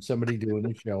floor, and there was somebody doing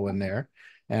a show in there.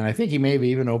 And I think he maybe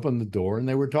even opened the door, and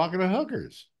they were talking to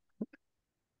hookers.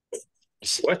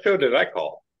 What show did I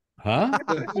call? Huh?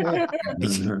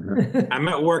 I'm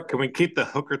at work. Can we keep the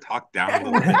hooker talk down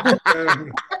a little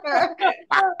bit?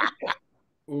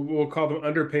 We'll call them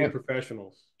underpaid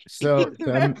professionals. So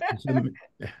Mr.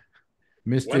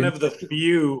 One of the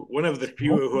few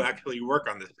who actually work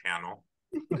on this panel.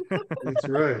 That's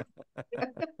right.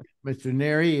 Mr.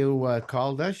 Neri, you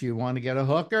called us. You want to get a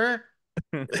hooker?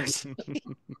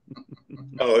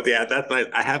 Oh yeah, that's nice.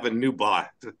 I have a new boss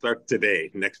to start today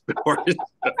next door.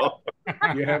 So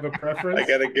you have a preference? I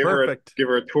gotta give her a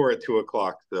tour at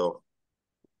 2:00. So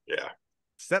yeah.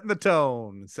 Setting the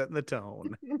tone.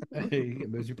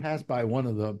 As you pass by one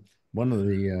of the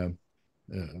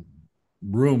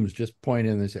rooms, just point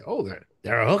in and say, "Oh,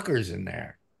 there are hookers in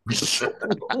there."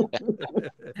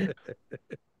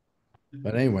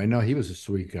 But anyway, no, he was a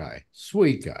sweet guy.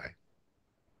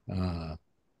 In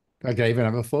fact, I even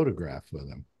have a photograph with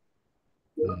him.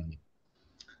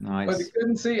 Nice. But he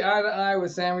couldn't see eye to eye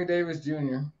with Sammy Davis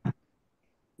Jr.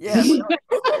 Yeah.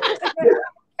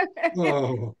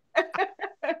 Oh.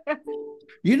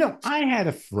 I had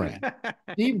a friend,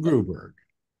 Steve Gruberg,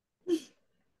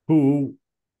 who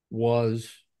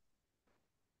was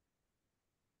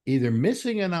either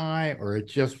missing an eye or it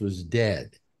just was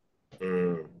dead.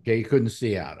 Okay, you couldn't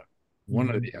see out of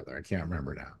one or the other. I can't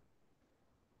remember now.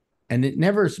 And it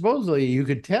never, supposedly, you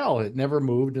could tell it never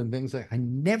moved and things like. I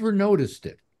never noticed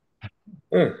it.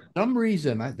 Some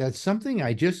reason that's something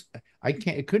I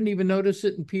couldn't even notice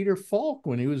it in Peter Falk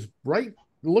when he was right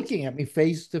looking at me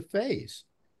face to face.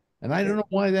 And I don't know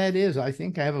why that is. I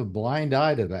think I have a blind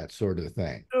eye to that sort of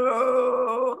thing.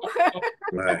 Oh.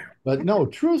 But no,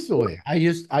 truthfully,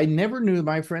 I never knew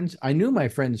my friends. I knew my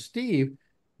friend Steve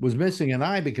was missing an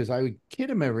eye because I would kid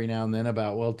him every now and then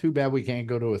about, well, too bad we can't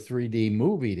go to a 3D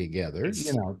movie together,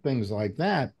 things like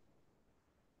that.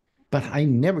 But I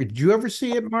never, did you ever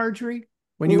see it, Marjorie,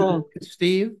 when you were with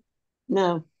Steve?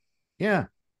 No. Yeah.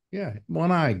 Yeah.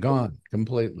 One eye gone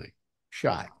completely.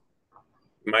 Shot.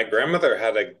 My grandmother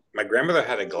had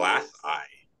a glass eye.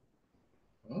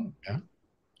 Oh. Yeah.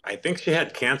 I think she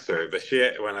had cancer, but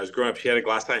when I was growing up, she had a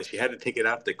glass eye and she had to take it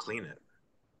out to clean it.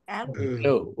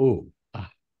 Oh.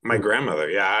 My grandmother,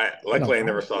 yeah. Luckily, I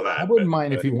never saw that. I wouldn't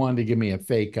mind if you wanted to give me a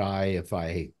fake eye if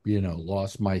I,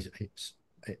 lost my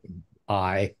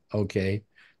eye. Okay. If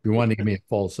you wanted to give me a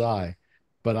false eye,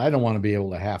 but I don't want to be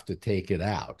able to have to take it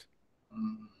out.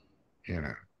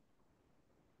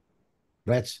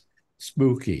 That's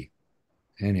spooky.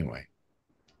 Anyway,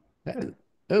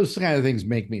 those kind of things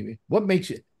make me. What makes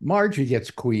you? Marjorie gets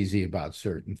queasy about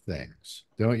certain things,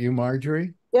 don't you,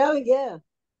 Marjorie? Oh, yeah.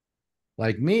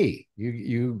 Like me,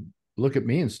 you look at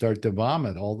me and start to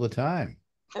vomit all the time.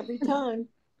 Every time.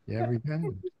 Yeah, every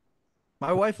time.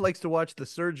 My wife likes to watch the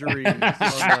surgery.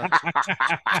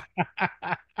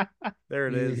 There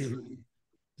it is.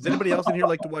 Does anybody else in here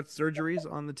like to watch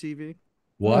surgeries on the TV?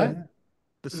 What?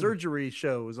 The surgery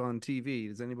shows on TV.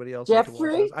 Does anybody else like to watch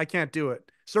Jeffrey? those? I can't do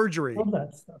it. Surgery. All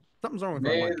that stuff. Something's wrong with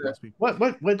my mic. Must be.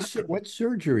 What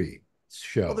surgery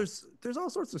show? Well, there's all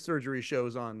sorts of surgery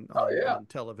shows on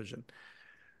television,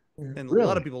 and a Really?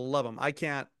 lot of people love them. I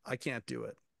can't do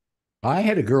it. I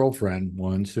had a girlfriend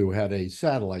once who had a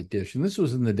satellite dish, and this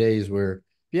was in the days where if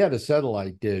you had a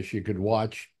satellite dish, you could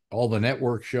watch all the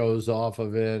network shows off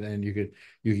of it, and you could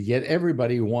get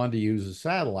everybody who wanted to use a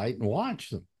satellite and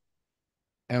watch them.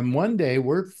 And one day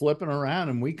we're flipping around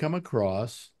and we come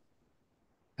across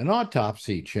an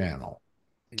autopsy channel.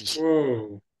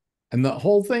 Whoa. And the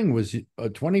whole thing was a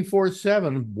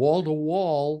 24/7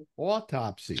 wall-to-wall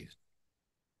autopsies.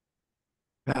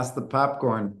 Pass the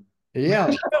popcorn.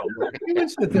 Yeah. We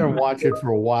would sit there and watch it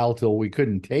for a while till we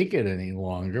couldn't take it any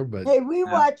longer. But Hey, we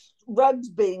watched rugs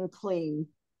being cleaned.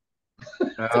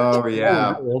 Oh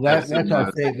yeah. well, that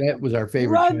was our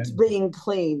favorite Rugs channel. being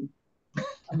cleaned.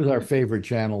 That was our favorite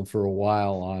channel for a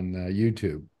while on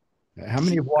YouTube. How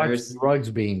many have watched the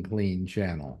Rugs Being Clean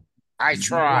channel? I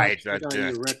tried, but On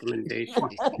your recommendation.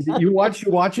 Did you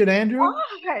watch it, Andrew?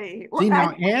 Why? See,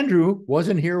 now Andrew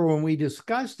wasn't here when we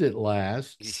discussed it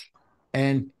last,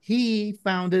 and he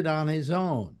found it on his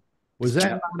own. Was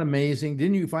that not amazing?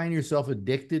 Didn't you find yourself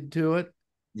addicted to it?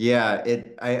 Yeah,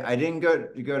 I didn't go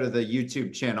to the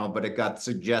YouTube channel, but it got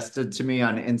suggested to me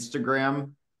on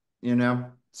Instagram,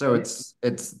 So it's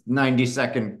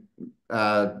 90-second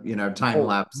time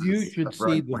lapse. You should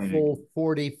see the full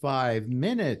 45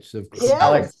 minutes of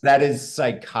Alex, that is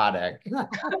psychotic.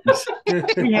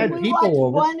 We had We people watched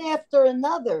over. one after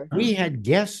another. We had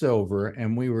guests over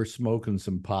and we were smoking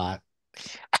some pot.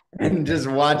 And just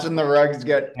watching the rugs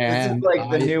get. This is like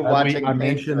the new watching. I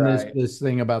mentioned this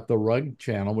thing about the rug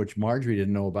channel, which Marjorie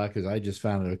didn't know about because I just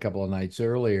found it a couple of nights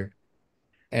earlier.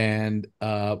 And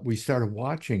we started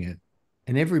watching it,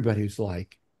 and everybody was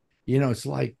like, it's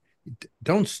like,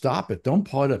 don't stop it, don't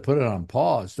put it on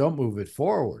pause, don't move it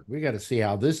forward. We got to see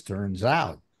how this turns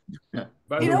out. You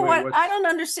know what? I don't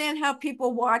understand how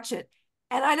people watch it.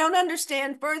 And I don't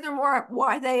understand, furthermore,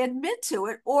 why they admit to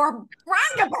it or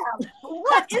brag about it.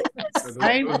 What is this?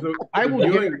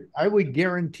 I would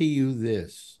guarantee you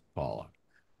this, Paula,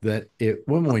 that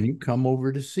when you come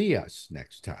over to see us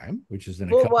next time, which is in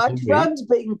a We'll couple watch of weeks, rugs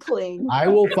being cleaned. I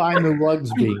will find the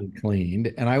rugs being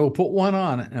cleaned, and I will put one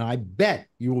on, and I bet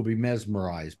you will be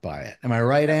mesmerized by it. Am I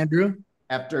right, Andrew?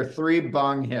 After 3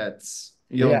 bong hits.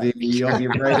 You'll be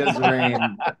right as rain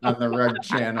on the rug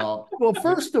channel. Well,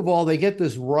 first of all, they get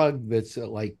this rug that's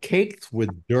like caked with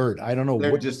dirt. I don't know.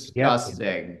 They're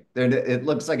disgusting. It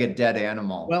looks like a dead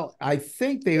animal. Well, I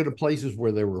think they go to places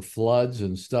where there were floods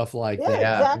and stuff like that.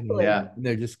 Exactly. Yeah. And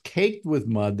they're just caked with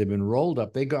mud. They've been rolled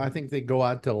up. I think they go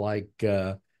out to like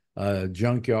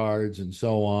junkyards and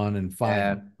so on and find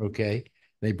them. Okay.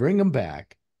 They bring them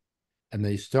back and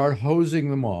they start hosing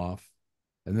them off,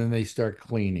 and then they start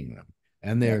cleaning them.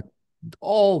 And they're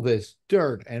all this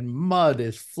dirt and mud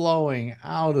is flowing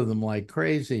out of them like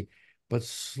crazy. But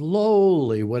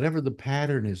slowly, whatever the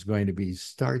pattern is going to be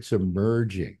starts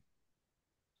emerging.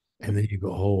 And then you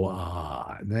go,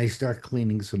 and then they start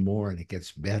cleaning some more, and it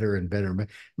gets better and better. And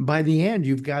by the end,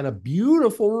 you've got a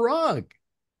beautiful rug.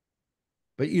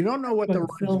 But you don't know what the But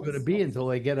rug's going to films- be until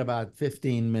they get about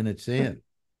 15 minutes in.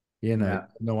 You know, Yeah.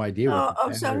 no idea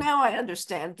what. So now I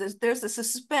understand. There's a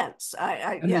suspense.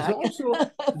 And Yeah. there's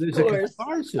also there's a course.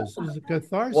 catharsis. There's a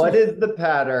catharsis. What is the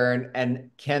pattern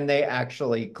and can they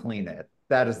actually clean it?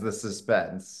 That is the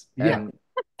suspense. Yeah.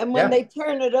 And when they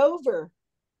turn it over.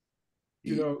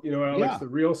 You know, Alex, Yeah. the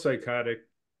real psychotic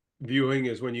viewing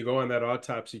is when you go on that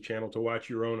autopsy channel to watch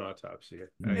your own autopsy.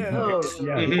 Oh,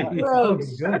 Yeah.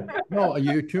 gross. Good. No,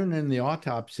 you tune in the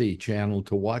autopsy channel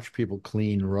to watch people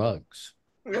clean rugs.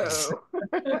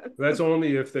 That's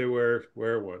only if they wear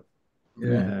one.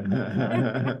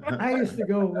 I used to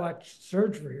go watch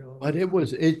surgery. But it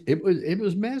was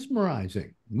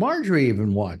mesmerizing. Marjorie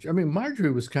even watched. I mean,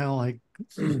 Marjorie was kind of like,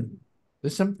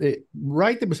 there's something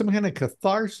right. There was some kind of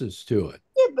catharsis to it.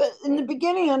 Yeah, but in the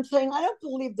beginning, I'm saying, I don't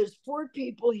believe there's 4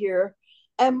 people here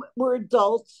and we're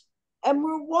adults and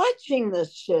we're watching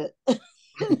this shit.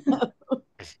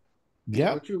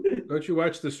 Yeah. Don't you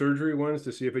watch the surgery ones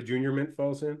to see if a junior mint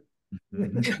falls in?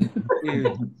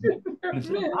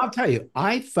 I'll tell you,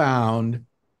 I found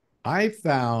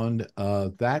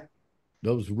that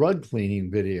those rug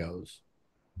cleaning videos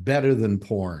better than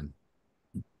porn.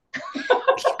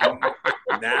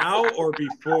 Now or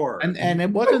before? And it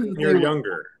wasn't that you're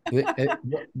younger.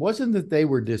 It wasn't that they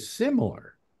were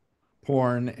dissimilar,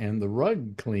 porn and the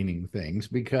rug cleaning things,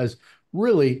 because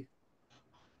really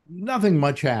nothing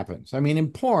much happens. I mean, in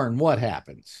porn, what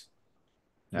happens?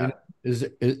 Yeah.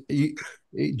 You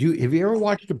know, have you ever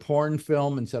watched a porn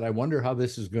film and said, I wonder how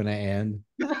this is going to end?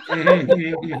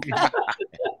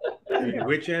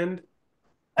 Which end?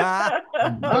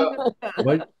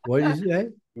 What did you say?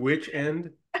 Which end?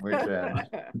 Which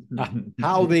end?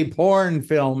 How the porn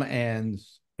film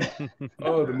ends.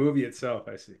 Oh, the movie itself,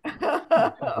 I see.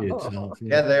 Itself,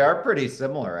 Yeah, they are pretty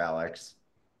similar, Alex.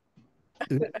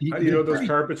 How do you know those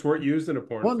carpets weren't used in a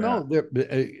porn Well, film? no,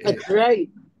 That's right.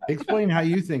 explain how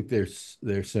you think they're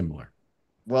similar.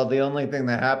 Well, the only thing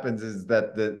that happens is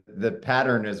that the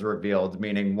pattern is revealed,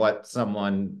 meaning what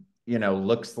someone, you know,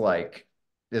 looks like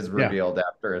is revealed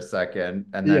after a second,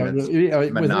 and then it's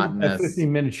within monotonous.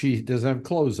 15 minutes, she doesn't have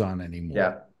clothes on anymore.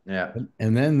 Yeah, yeah.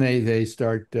 And then they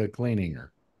start cleaning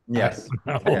her. Yes,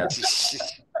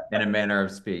 yes. In a manner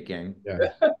of speaking.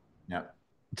 Yeah. Yeah.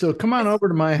 So come on over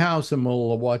to my house and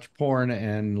we'll watch porn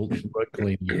and rug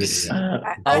cleaning videos.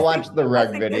 I'll watch the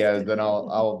rug videos and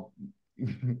I'll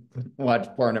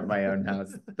watch porn at my own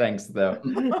house. Thanks, though.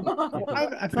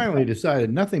 I finally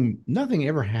decided nothing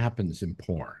ever happens in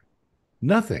porn.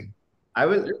 Nothing. I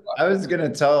was gonna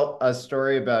tell a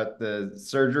story about the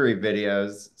surgery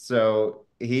videos. So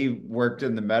he worked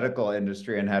in the medical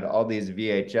industry and had all these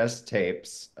VHS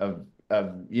tapes of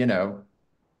you know,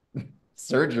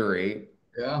 surgery.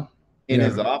 Yeah. In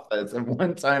his office. And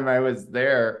one time I was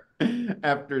there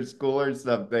after school or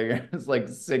something. I was like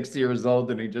 6 years old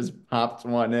and he just popped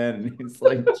one in and he's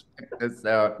like, check this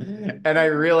out. And I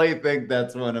really think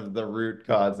that's one of the root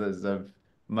causes of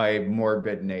my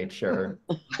morbid nature.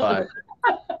 But,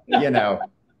 you know.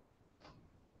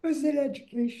 It was an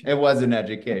education. It was an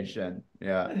education.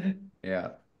 Yeah.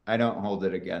 Yeah. I don't hold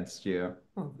it against you.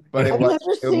 But it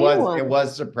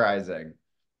was surprising.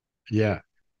 Yeah.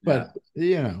 But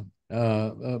you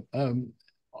know,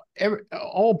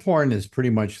 all porn is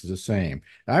pretty much the same.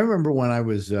 I remember when I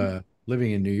was living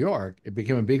in New York, it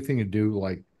became a big thing to do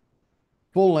like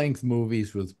full-length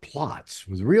movies with plots,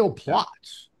 with real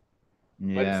plots.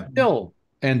 Yeah. But still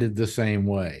ended the same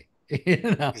way.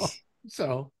 You know.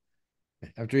 So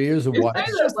after years of watching,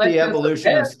 it's just the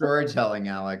evolution of storytelling,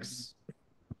 Alex.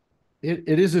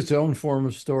 It is its own form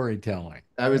of storytelling.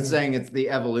 I was saying it's the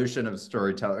evolution of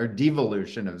storytelling or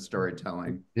devolution of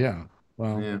storytelling. Yeah.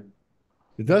 Well, yeah.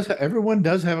 It does. Everyone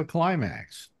does have a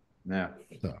climax. Yeah,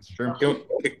 so. It's true.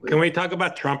 Can we talk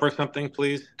about Trump or something,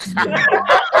 please?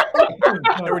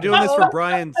 We're doing this for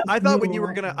Brian's. I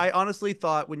honestly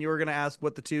thought when you were gonna ask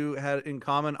what the two had in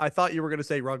common, I thought you were gonna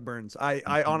say rug burns.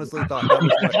 I honestly thought that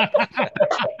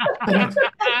was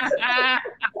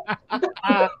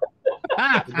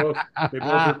what. They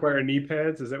both require knee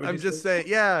pads. Is that what I'm just saying?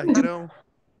 Yeah, you know,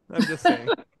 I'm just saying.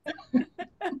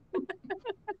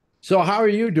 So how are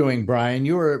you doing, Brian?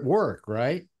 You were at work,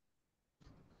 right?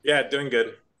 Yeah, doing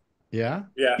good. Yeah?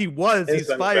 Yeah. He was.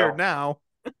 He's fired now.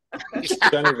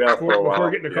 Before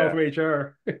getting a call from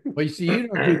HR. Well, you see, you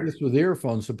don't do this with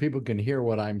earphones so people can hear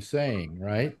what I'm saying,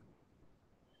 right?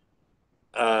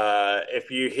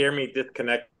 If you hear me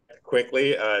disconnect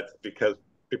quickly, it's because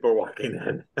people are walking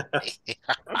in.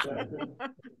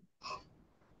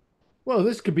 Well,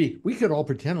 we could all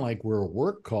pretend like we're a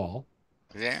work call.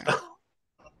 Yeah.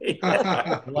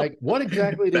 Like, what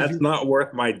exactly does That's your not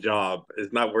worth my job.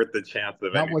 It's not worth the chance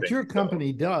of now anything. what your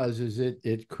company does is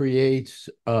it creates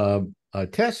a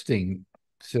testing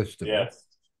system Yes.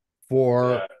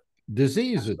 for Yeah.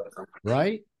 diseases,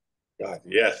 right? God,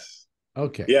 yes.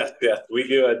 Okay. Yes, yes. We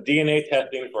do a DNA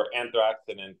testing for anthrax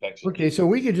and infection. Okay, so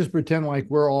we could just pretend like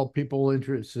we're all people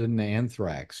interested in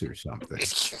anthrax or something.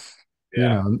 You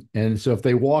Yeah. know, and so if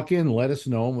they walk in, let us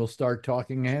know and we'll start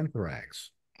talking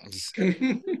anthrax.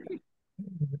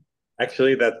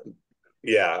 Actually,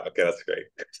 yeah, okay, that's great.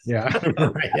 Yeah,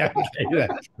 right. Yeah, okay,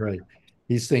 that's great.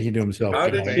 He's thinking to himself, How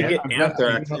did she get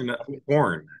anthrax in a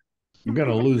porn? I'm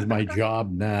gonna lose my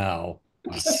job now.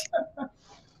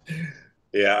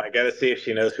 Yeah, I gotta see if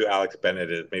she knows who Alex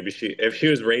Bennett is. Maybe if she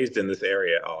was raised in this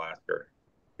area, I'll ask her.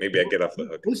 Maybe I get off the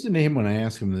hook. Listen to him when I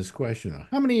ask him this question.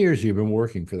 How many years have you been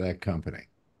working for that company?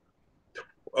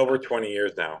 Over 20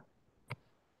 years now.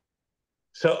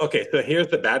 So, okay, so here's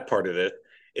the bad part of this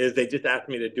is they just asked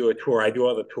me to do a tour. I do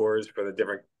all the tours for the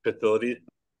different facilities.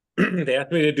 They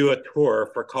asked me to do a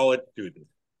tour for college students.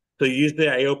 So usually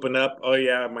I open up, oh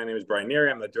yeah, my name is Brian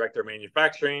Neary. I'm the director of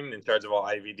manufacturing in charge of all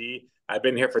IVD. I've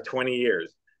been here for 20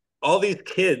 years. All these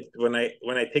kids, when I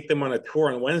take them on a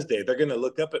tour on Wednesday, they're gonna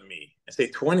look up at me and say,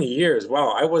 20 years, wow,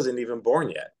 I wasn't even born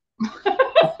yet.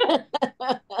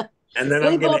 And then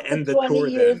I'm going to end the 20 tour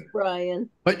years, then. Brian.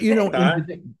 But you know,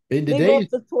 in today's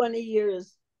the 20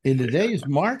 years. in today's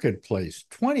marketplace,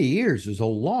 20 years is a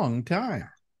long time.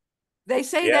 They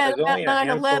say Yeah, that there's about only a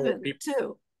handful of 9/11 people.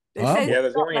 too. They Huh? say Yeah,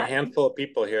 there's only a that. handful of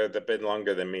people here that have been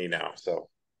longer than me now. So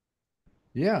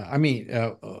Yeah, I mean,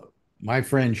 my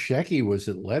friend Shecky was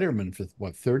at Letterman for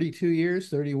what, 32 years,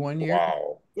 31 years?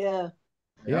 wow. Yeah.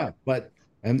 Yeah, but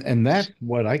and that's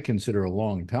what I consider a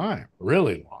long time,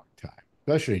 really long time,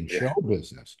 especially in Yeah. show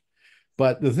business.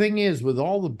 But the thing is, with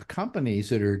all the companies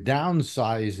that are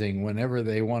downsizing whenever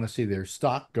they want to see their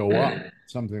stock go up,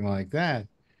 something like that,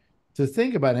 to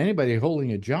think about anybody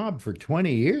holding a job for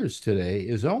 20 years today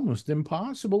is almost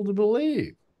impossible to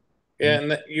believe. Yeah,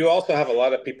 and you also have a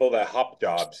lot of people that hop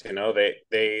jobs. You know,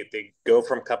 they go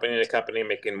from company to company,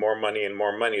 making more money and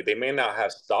more money. They may not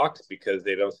have stocks because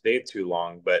they don't stay too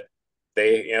long, but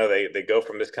they go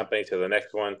from this company to the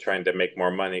next one, trying to make more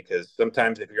money. Because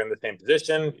sometimes if you're in the same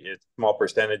position, it's a small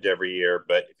percentage every year,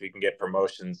 but if you can get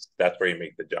promotions, that's where you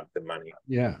make the jump in money.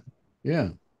 Yeah, yeah.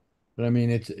 But I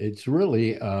mean, it's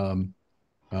really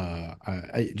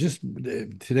I just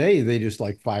today they just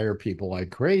like fire people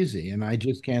like crazy, and I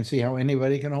just can't see how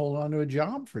anybody can hold on to a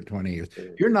job for 20 years.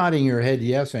 You're nodding your head,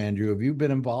 yes, Andrew. Have you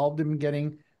been involved in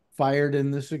getting fired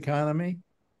in this economy?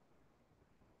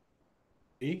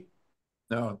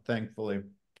 No, thankfully.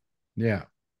 Yeah.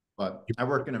 But I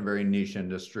work in a very niche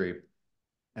industry.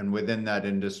 And within that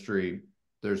industry,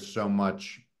 there's so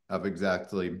much of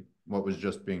exactly what was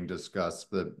just being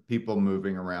discussed, the people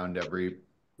moving around every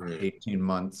 18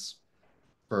 months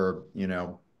for,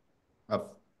 a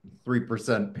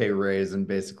 3% pay raise and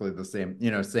basically the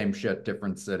same, same shit,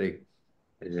 different city.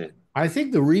 I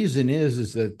think the reason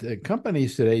is that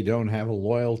companies today don't have a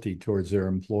loyalty towards their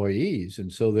employees,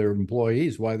 and so their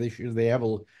employees, why should they have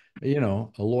a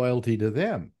loyalty to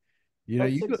them?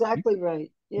 That's exactly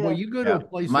right. Yeah. Well, you go to a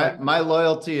place my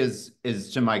loyalty is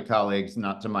to my colleagues,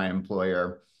 not to my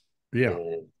employer. Yeah.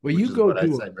 Well, you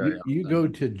go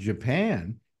to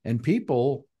Japan and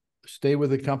people stay with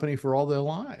the company for all their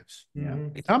lives. Yeah.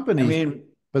 Companies,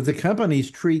 but the companies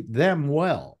treat them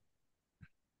well.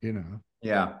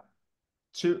 Yeah.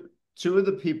 Two of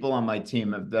the people on my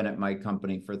team have been at my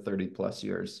company for 30 plus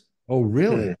years. Oh,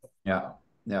 really? Yeah.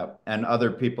 Yeah. And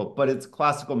other people, but it's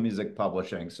classical music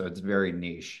publishing, so it's very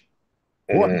niche.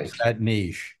 What is that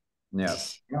niche? Yeah.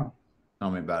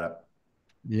 Tell me about it.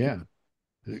 Yeah.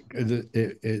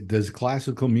 Does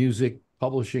classical music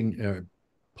publishing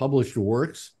published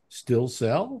works still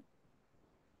sell?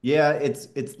 Yeah, it's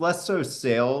less so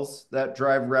sales that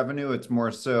drive revenue. It's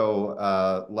more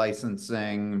so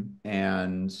licensing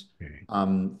and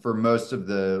for most of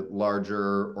the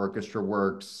larger orchestra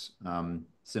works,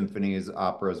 symphonies,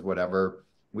 operas, whatever,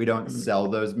 we don't sell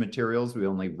those materials. We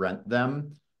only rent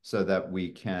them so that we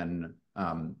can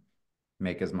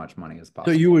make as much money as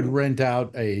possible. So you would rent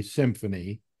out a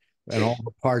symphony and all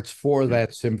the parts for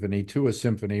that symphony to a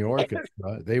symphony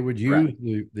orchestra. They would use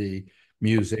the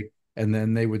music and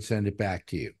then they would send it back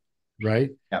to you,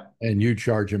 right? Yeah. And you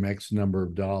charge them X number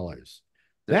of dollars.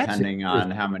 Depending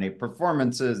on how many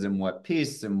performances and what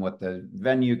piece and what the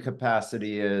venue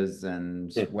capacity is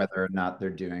and whether or not they're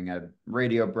doing a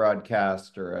radio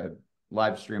broadcast or a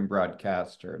live stream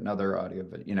broadcast or another audio,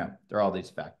 but there are all these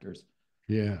factors.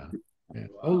 Yeah. Yeah.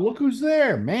 Oh, look who's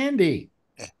there, Mandy.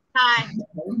 Hi.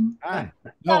 Hi.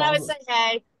 Thought I No, would say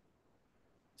hey.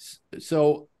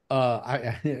 so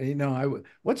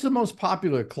what's the most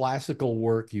popular classical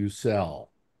work you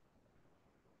sell?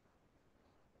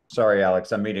 Sorry,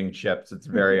 Alex, I'm eating chips. It's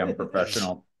very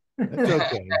unprofessional. That's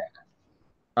okay.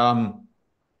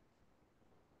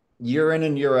 Year in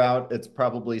and year out, it's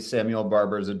probably Samuel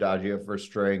Barber's Adagio for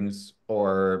strings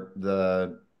or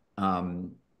the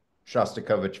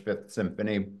Shostakovich Fifth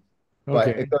Symphony, but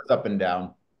Okay. it goes up and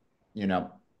down, you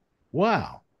know.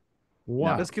 Wow.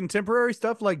 Wow. Does contemporary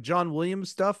stuff like John Williams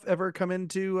stuff ever come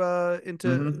into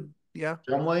yeah?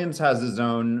 John Williams has his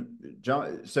own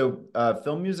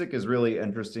film music is really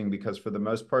interesting because for the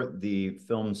most part, the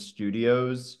film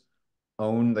studios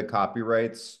own the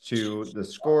copyrights to the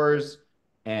scores,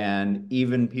 and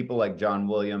even people like John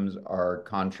Williams are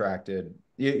contracted,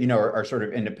 are sort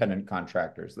of independent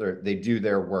contractors. They do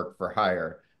their work for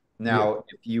hire. Now,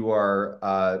 if you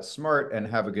are smart and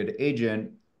have a good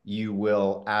agent, you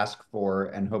will ask for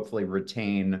and hopefully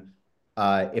retain,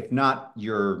 if not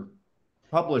your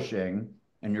publishing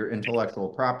and your intellectual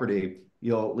property,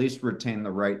 you'll at least retain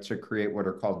the right to create what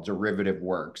are called derivative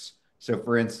works. So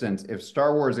for instance, if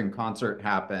Star Wars in concert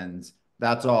happens,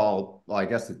 that's all, well, I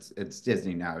guess it's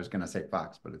Disney now. I was going to say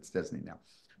Fox, but it's Disney now.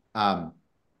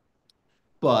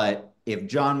 But if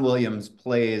John Williams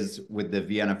plays with the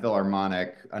Vienna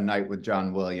Philharmonic, A Night with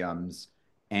John Williams,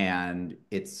 and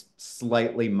it's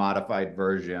slightly modified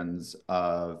versions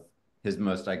of his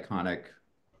most iconic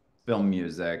film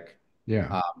music,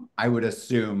 I would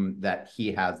assume that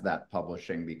he has that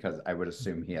publishing because I would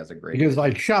assume he has a great. Because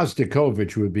like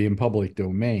Shostakovich would be in public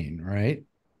domain, right?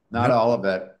 Not all of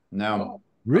it. No.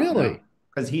 Really?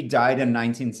 Because he died in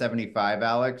 1975,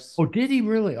 Alex. Oh, did he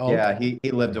really? Oh, yeah, he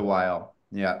lived a while.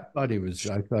 Yeah. I thought he was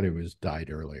died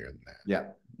earlier than that. Yeah.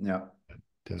 No.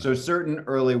 So certain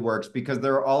early works, because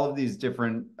there are all of these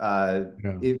different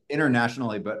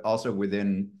internationally, but also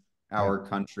within our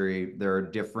country, there are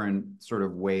different sort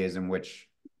of ways in which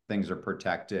things are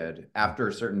protected. After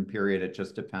a certain period, it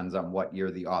just depends on what year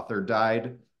the author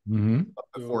died.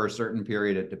 Before a certain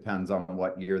period, it depends on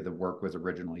what year the work was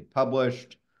originally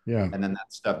published. Yeah. And then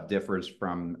that stuff differs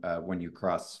from when you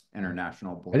cross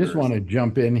international borders. I just want to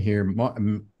jump in here.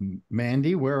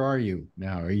 Mandy, where are you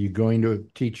now? Are you going to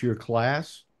teach your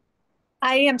class?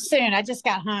 I am soon. I just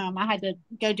got home. I had to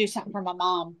go do something for my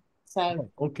mom.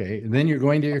 So okay. And then you're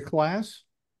going to your class?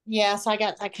 yeah, so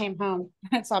I came home.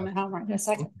 So I'm at home right this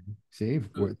second. See,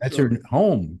 that's her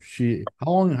home.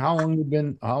 How long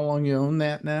you own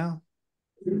that now?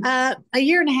 A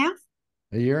year and a half.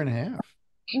 A year and a half.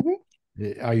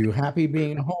 Are you happy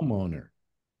being a homeowner?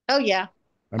 Oh yeah.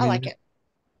 I like it.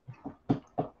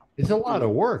 It's a lot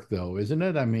of work though, isn't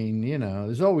it? I mean,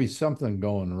 there's always something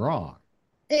going wrong.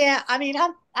 Yeah, I mean,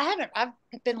 I've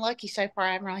been lucky so far.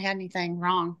 I haven't really had anything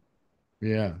wrong.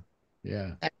 Yeah. We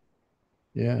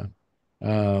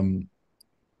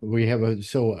have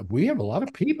a lot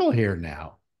of people here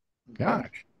now.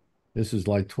 Gosh, this is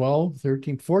like 12,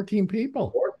 13, 14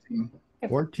 people.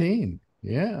 14.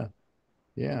 Yeah.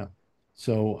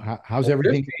 So how's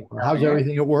everything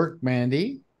at work,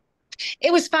 Mandy?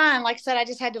 It was fine. Like I said, I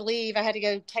just had to leave. I had to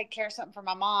go take care of something for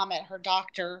my mom at her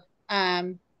doctor.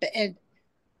 When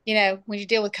you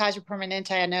deal with Kaiser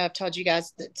Permanente, I know I've told you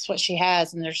guys that's what she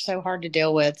has, and they're so hard to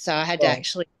deal with. So I had to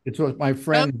actually. It's what my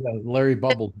friend Larry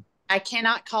Bubbles. I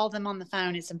cannot call them on the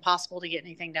phone. It's impossible to get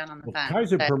anything done on the phone.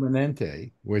 Kaiser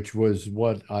Permanente, which was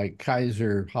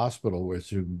Kaiser Hospital,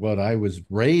 was what I was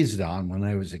raised on when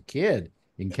I was a kid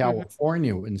in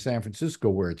California, in San Francisco,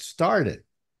 where it started.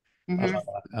 But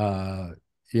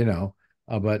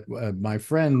my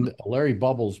friend Larry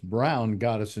Bubbles Brown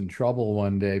got us in trouble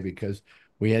one day because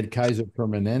we had Kaiser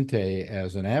Permanente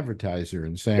as an advertiser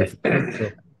in San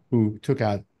Francisco who took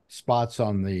out spots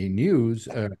on the news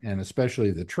and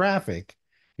especially the traffic.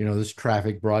 This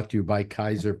traffic brought to you by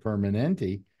Kaiser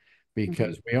Permanente,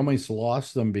 because we almost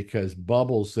lost them because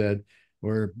Bubbles said,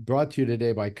 "We're brought to you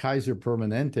today by Kaiser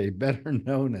Permanente, better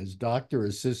known as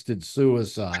doctor-assisted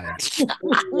suicide."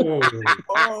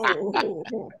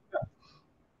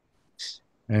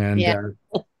 And that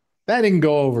didn't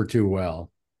go over too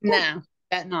well. No,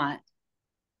 that not.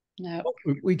 No.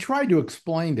 We tried to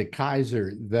explain to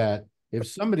Kaiser that if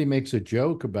somebody makes a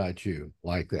joke about you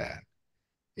like that,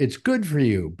 it's good for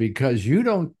you because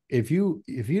if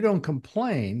you don't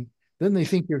complain, then they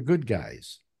think you're good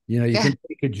guys. You can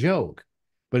take a joke.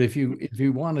 But if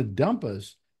you want to dump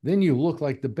us, then you look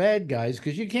like the bad guys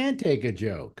because you can't take a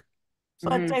joke.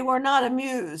 But they were not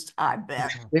amused, I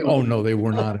bet. No, they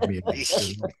were not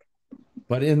amused.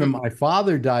 But my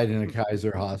father died in a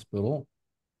Kaiser hospital.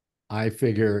 I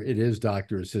figure it is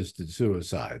doctor-assisted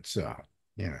suicide. So,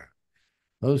 you know,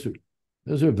 those are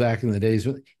those are back in the days.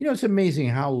 You know, it's amazing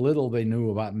how little they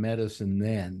knew about medicine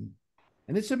then.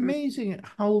 And it's amazing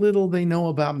how little they know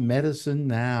about medicine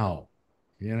now,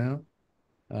 you know?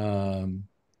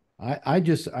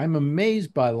 I'm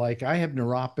amazed by, like, I have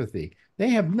neuropathy. They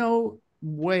have no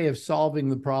way of solving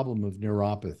the problem of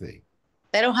neuropathy.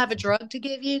 They don't have a drug to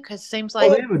give you because it seems Well,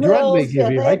 like they have a drug they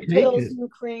give you. They I have take pills it.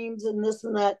 and creams and this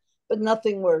and that, but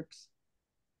nothing works.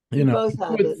 You know, both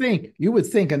have it. you would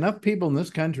think enough people in this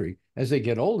country, as they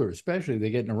get older, especially they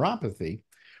get neuropathy,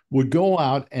 would go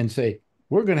out and say,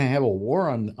 we're going to have a war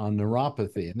on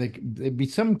neuropathy. And there'd be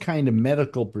some kind of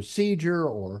medical procedure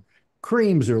or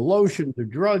creams or lotions or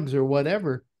drugs or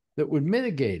whatever that would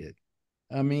mitigate it.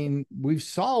 I mean, we've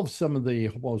solved some of the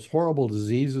most horrible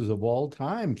diseases of all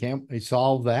time. Can't we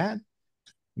solve that? I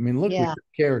mean, look, we yeah. took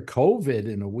care of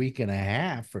COVID in a week and a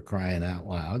half, for crying out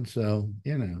loud. So,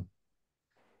 you know,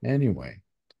 anyway,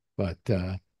 but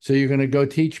so you're going to go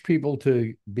teach people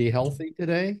to be healthy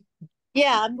today?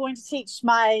 Yeah, I'm going to teach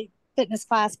my fitness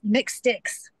class mixed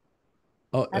sticks.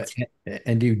 Oh, That's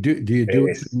and do you do it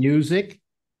with music?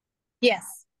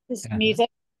 yes, this music.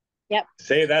 Yep.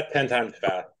 Say that 10 times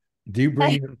fast. Do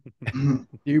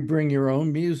you bring your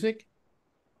own music?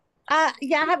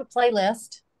 Yeah, I have a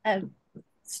playlist of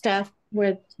stuff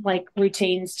with like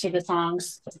routines to the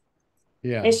songs.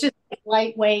 Yeah. It's just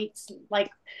lightweight,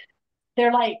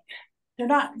 they're not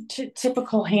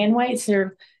typical hand weights.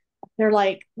 They're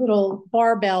like little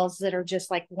barbells that are just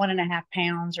like 1.5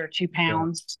 pounds or 2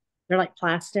 pounds. They're like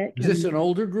plastic. Is this an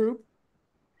older group?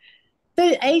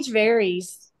 The age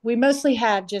varies. We mostly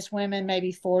have just women,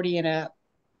 maybe 40 and up.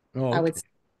 Oh, okay. I would say.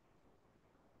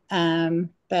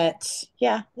 But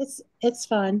yeah, it's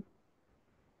fun.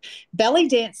 Belly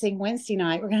dancing Wednesday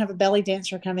night. We're gonna have a belly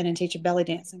dancer come in and teach a belly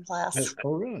dancing class.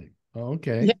 Oh, really? Oh,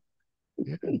 okay.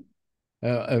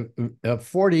 Yeah.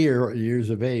 40 years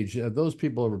of age, those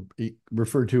people are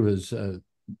referred to as,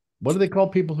 what do they call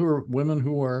people who are women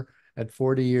who are at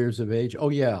 40 years of age? Oh,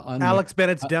 yeah. Alex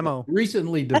Bennett's demo.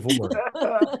 Recently divorced.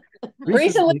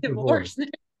 Recently divorced.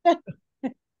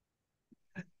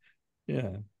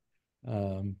 Yeah.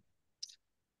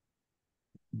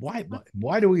 Why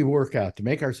do we work out? To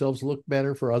make ourselves look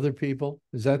better for other people?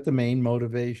 Is that the main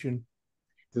motivation?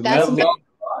 That's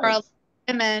for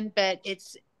women, but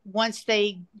it's once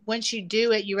you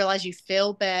do it, you realize you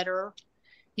feel better.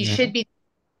 You should be,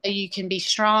 you can be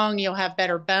strong. You'll have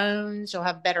better bones. You'll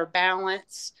have better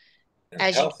balance.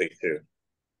 As healthy too.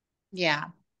 Yeah.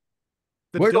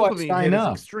 The dopamine hit is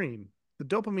extreme. The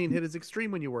dopamine hit is extreme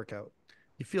when you work out.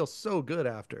 You feel so good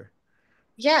after.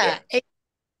 Yeah.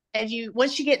 And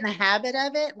once you get in the habit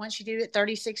of it, once you do it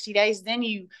 30, 60 days, then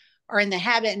you are in the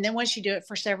habit. And then once you do it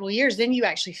for several years, then you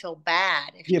actually feel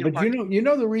bad. Yeah, but you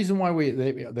know the reason why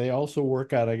they also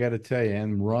work out, I got to tell you,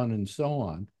 and run and so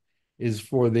on, is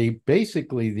for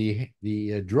basically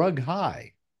the drug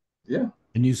high. Yeah.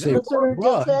 And you say, that's what I'm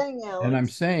just saying, and Alex. I'm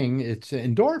saying it's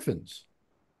endorphins.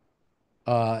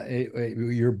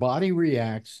 Your body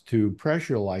reacts to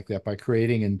pressure like that by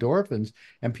creating endorphins,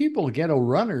 and people get a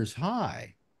runner's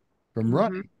high from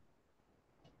running.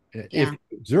 If you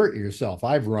exert yourself,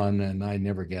 I've run and I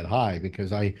never get high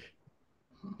because I,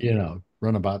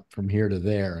 run about from here to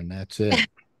there and that's it.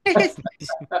 I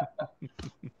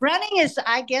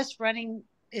guess running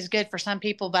is good for some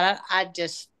people, but I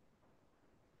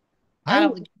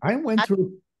went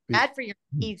through bad for your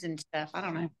knees and stuff. I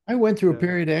don't know. I went through a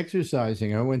period of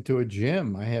exercising. I went to a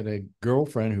gym. I had a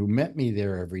girlfriend who met me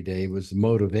there every day. It was the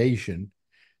motivation.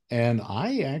 And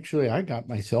I got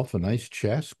myself a nice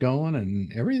chest going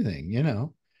and everything, And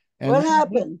what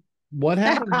happened? What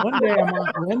happened?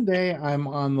 One day I'm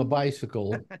on the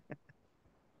bicycle,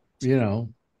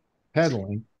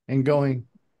 pedaling and going,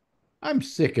 I'm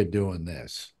sick of doing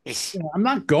this. I'm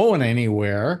not going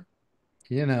anywhere,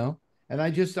 And I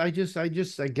guess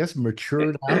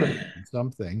matured out of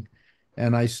something.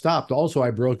 And I stopped. Also,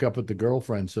 I broke up with the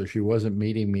girlfriend, so she wasn't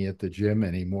meeting me at the gym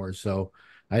anymore. So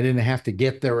I didn't have to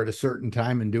get there at a certain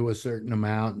time and do a certain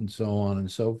amount and so on and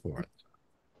so forth.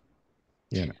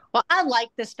 Well, I like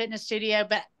this fitness studio,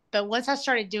 but once I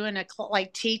started doing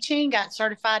teaching, got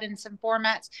certified in some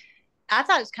formats, I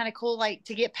thought it was kind of cool,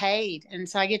 to get paid. And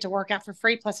so I get to work out for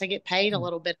free. Plus I get paid a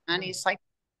little bit of money. It's like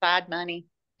side money,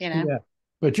 Yeah.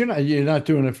 But you're not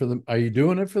doing it are you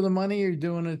doing it for the money? Or are you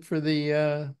doing it for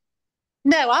the,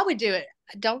 No, I would do it.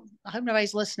 I hope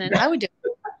nobody's listening. I would do it.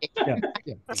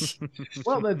 Yeah.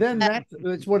 Well, then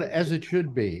that's what, as it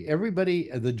should be.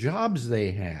 Everybody, the jobs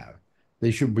they have,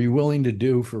 they should be willing to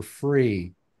do for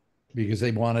free because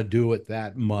they want to do it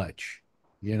that much,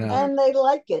 And they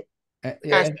like it.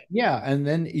 Yeah, and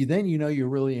then you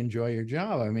really enjoy your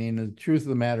job. I mean, the truth of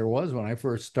the matter was, when I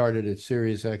first started at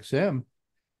Sirius XM,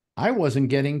 I wasn't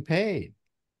getting paid,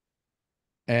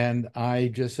 and I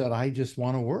just said, I just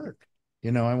want to work.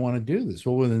 I want to do this.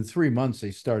 Well, within 3 months, they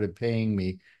started paying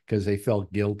me because they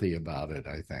felt guilty about it,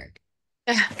 I think.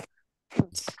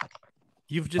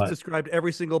 You've just described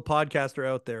every single podcaster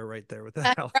out there right there with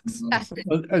that, Alex.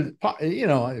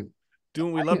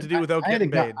 Doing what we love to do without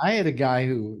getting paid. I had a guy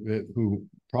who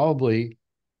probably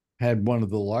had one of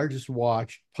the largest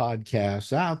watched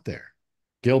podcasts out there,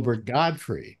 Gilbert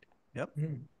Gottfried. Yep.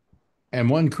 And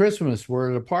one Christmas,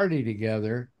 we're at a party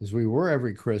together, as we were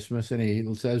every Christmas, and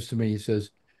he says to me, he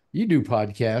says, "You do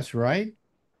podcasts, right?"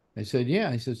 I said, "Yeah."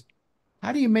 He says,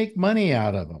 "How do you make money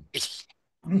out of them?"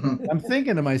 I'm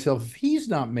thinking to myself, if he's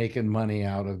not making money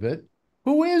out of it,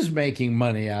 who is making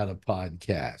money out of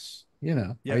podcasts?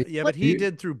 Yeah, but he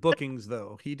did through bookings,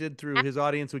 though. He did through his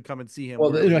audience would come and see him.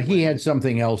 Well, he had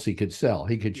something else he could sell.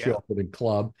 He could show up at a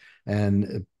club,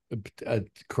 and a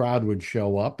crowd would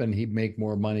show up, and he'd make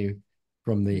more money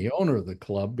from the owner of the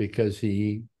club because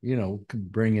he,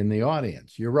 could bring in the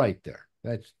audience. You're right there.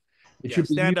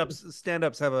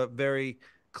 Stand-ups have a very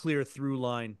clear through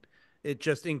line. It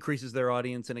just increases their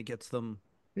audience and it gets them.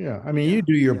 Yeah, I mean, you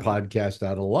do your podcast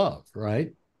out of love,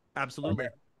 right? Absolutely.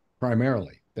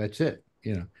 Primarily, that's it.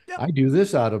 I do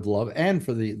this out of love and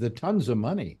for the tons of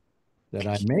money that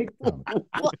I make from it.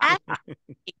 Well,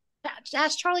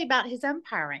 ask Charlie about his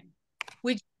umpiring.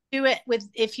 Would you do it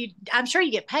I'm sure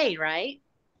you get paid, right?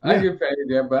 I get paid,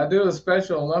 yeah, but I do the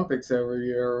Special Olympics every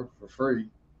year for free.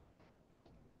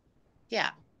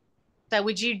 Yeah. So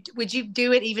would you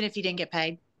do it even if you didn't get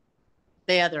paid?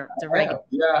 The regular.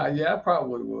 Yeah, I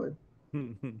probably would.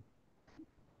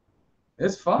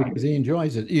 It's fun because he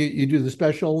enjoys it. You do the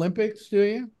Special Olympics, do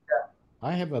you? Yeah.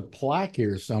 I have a plaque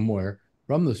here somewhere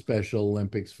from the Special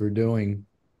Olympics for doing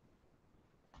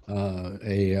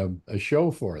a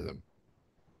show for them.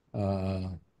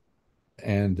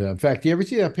 And in fact, you ever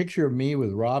see that picture of me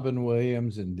with Robin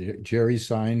Williams and Jerry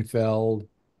Seinfeld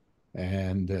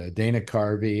and Dana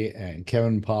Carvey and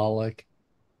Kevin Pollak?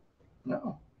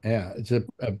 No. Yeah, it's a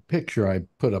picture I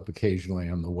put up occasionally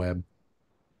on the web.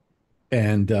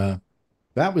 And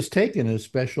that was taken as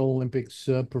Special Olympics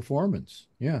performance.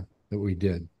 Yeah, that we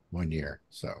did one year.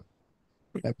 So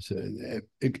that was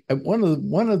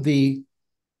one of the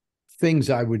things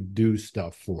I would do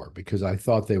stuff for because I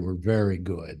thought they were very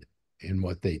good in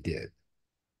what they did.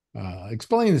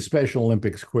 Explain the Special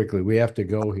Olympics quickly. We have to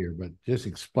go here, but just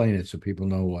explain it so people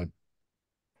know what.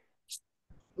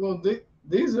 Well,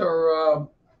 these are,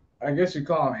 I guess you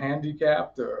call them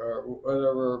handicapped or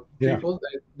whatever people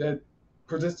that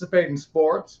participate in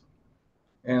sports.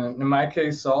 And in my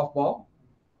case, softball.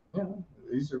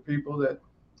 These are people that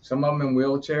some of them in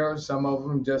wheelchairs, some of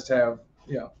them just have,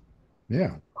 Yeah.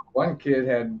 One kid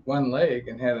had one leg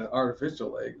and had an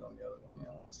artificial leg on the other one,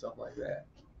 stuff like that.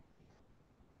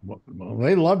 Well,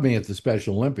 they love me at the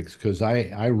Special Olympics because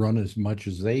I run as much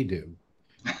as they do.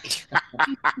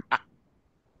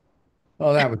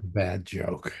 Oh, that was a bad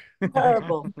joke.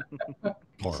 Terrible.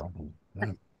 Horrible.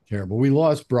 Terrible. We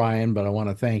lost Brian, but I want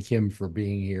to thank him for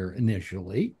being here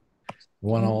initially. I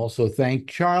want to also thank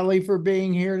Charlie for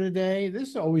being here today. This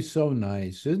is always so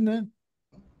nice, isn't it?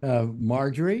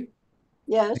 Marjorie?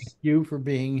 Yes. Thank you for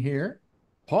being here.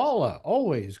 Paula,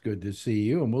 always good to see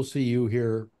you, and we'll see you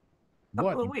here a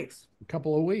couple of weeks. A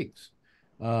couple of weeks.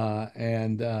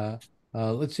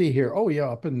 Let's see here. Oh yeah,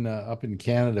 up in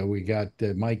Canada, we got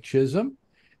Mike Chisholm,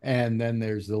 and then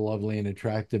there's the lovely and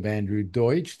attractive Andrew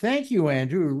Deutsch. Thank you,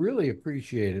 Andrew. We really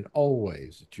appreciate it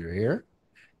always that you're here.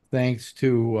 Thanks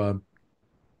to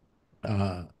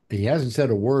he hasn't said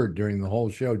a word during the whole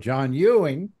show. John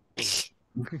Ewing,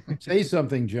 say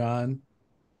something, John.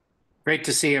 Great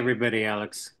to see everybody,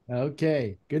 Alex.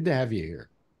 Okay, good to have you here.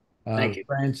 Thank you.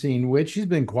 Francine Witt, she's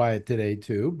been quiet today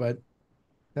too, but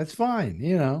that's fine.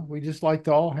 We just like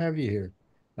to all have you here.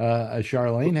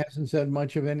 Charlene hasn't said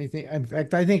much of anything. In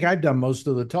fact, I think I've done most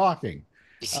of the talking.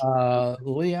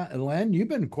 Leah and Len, you've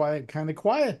been kind of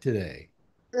quiet today.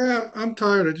 Yeah, I'm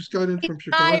tired. I just got in from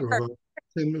Chicago about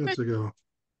 10 minutes ago.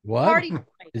 What?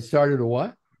 It started a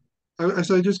what? I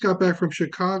just got back from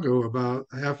Chicago about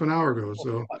half an hour ago.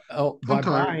 So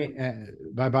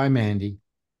bye, Mandy.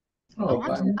 Oh,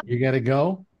 you got to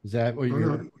go? Is that what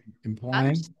you're implying?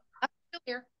 I'm still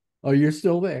here. Oh, you're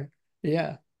still there.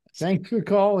 Yeah. Thanks for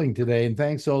calling today. And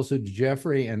thanks also to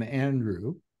Jeffrey and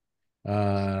Andrew.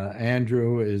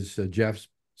 Andrew is Jeff's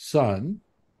son.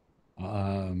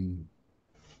 And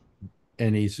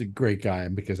he's a great guy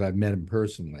because I've met him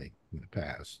personally in the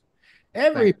past.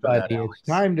 Everybody, it's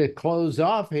time to close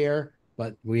off here,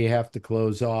 but we have to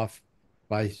close off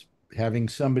by having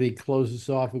somebody close us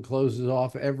off who closes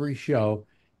off every show.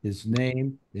 His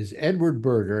name is Edward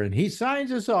Berger, and he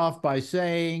signs us off by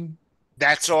saying,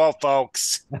 "That's all,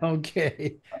 folks."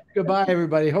 Okay. Goodbye,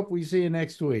 everybody. Hope we see you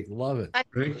next week. Love it.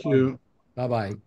 Thank you. Bye-bye.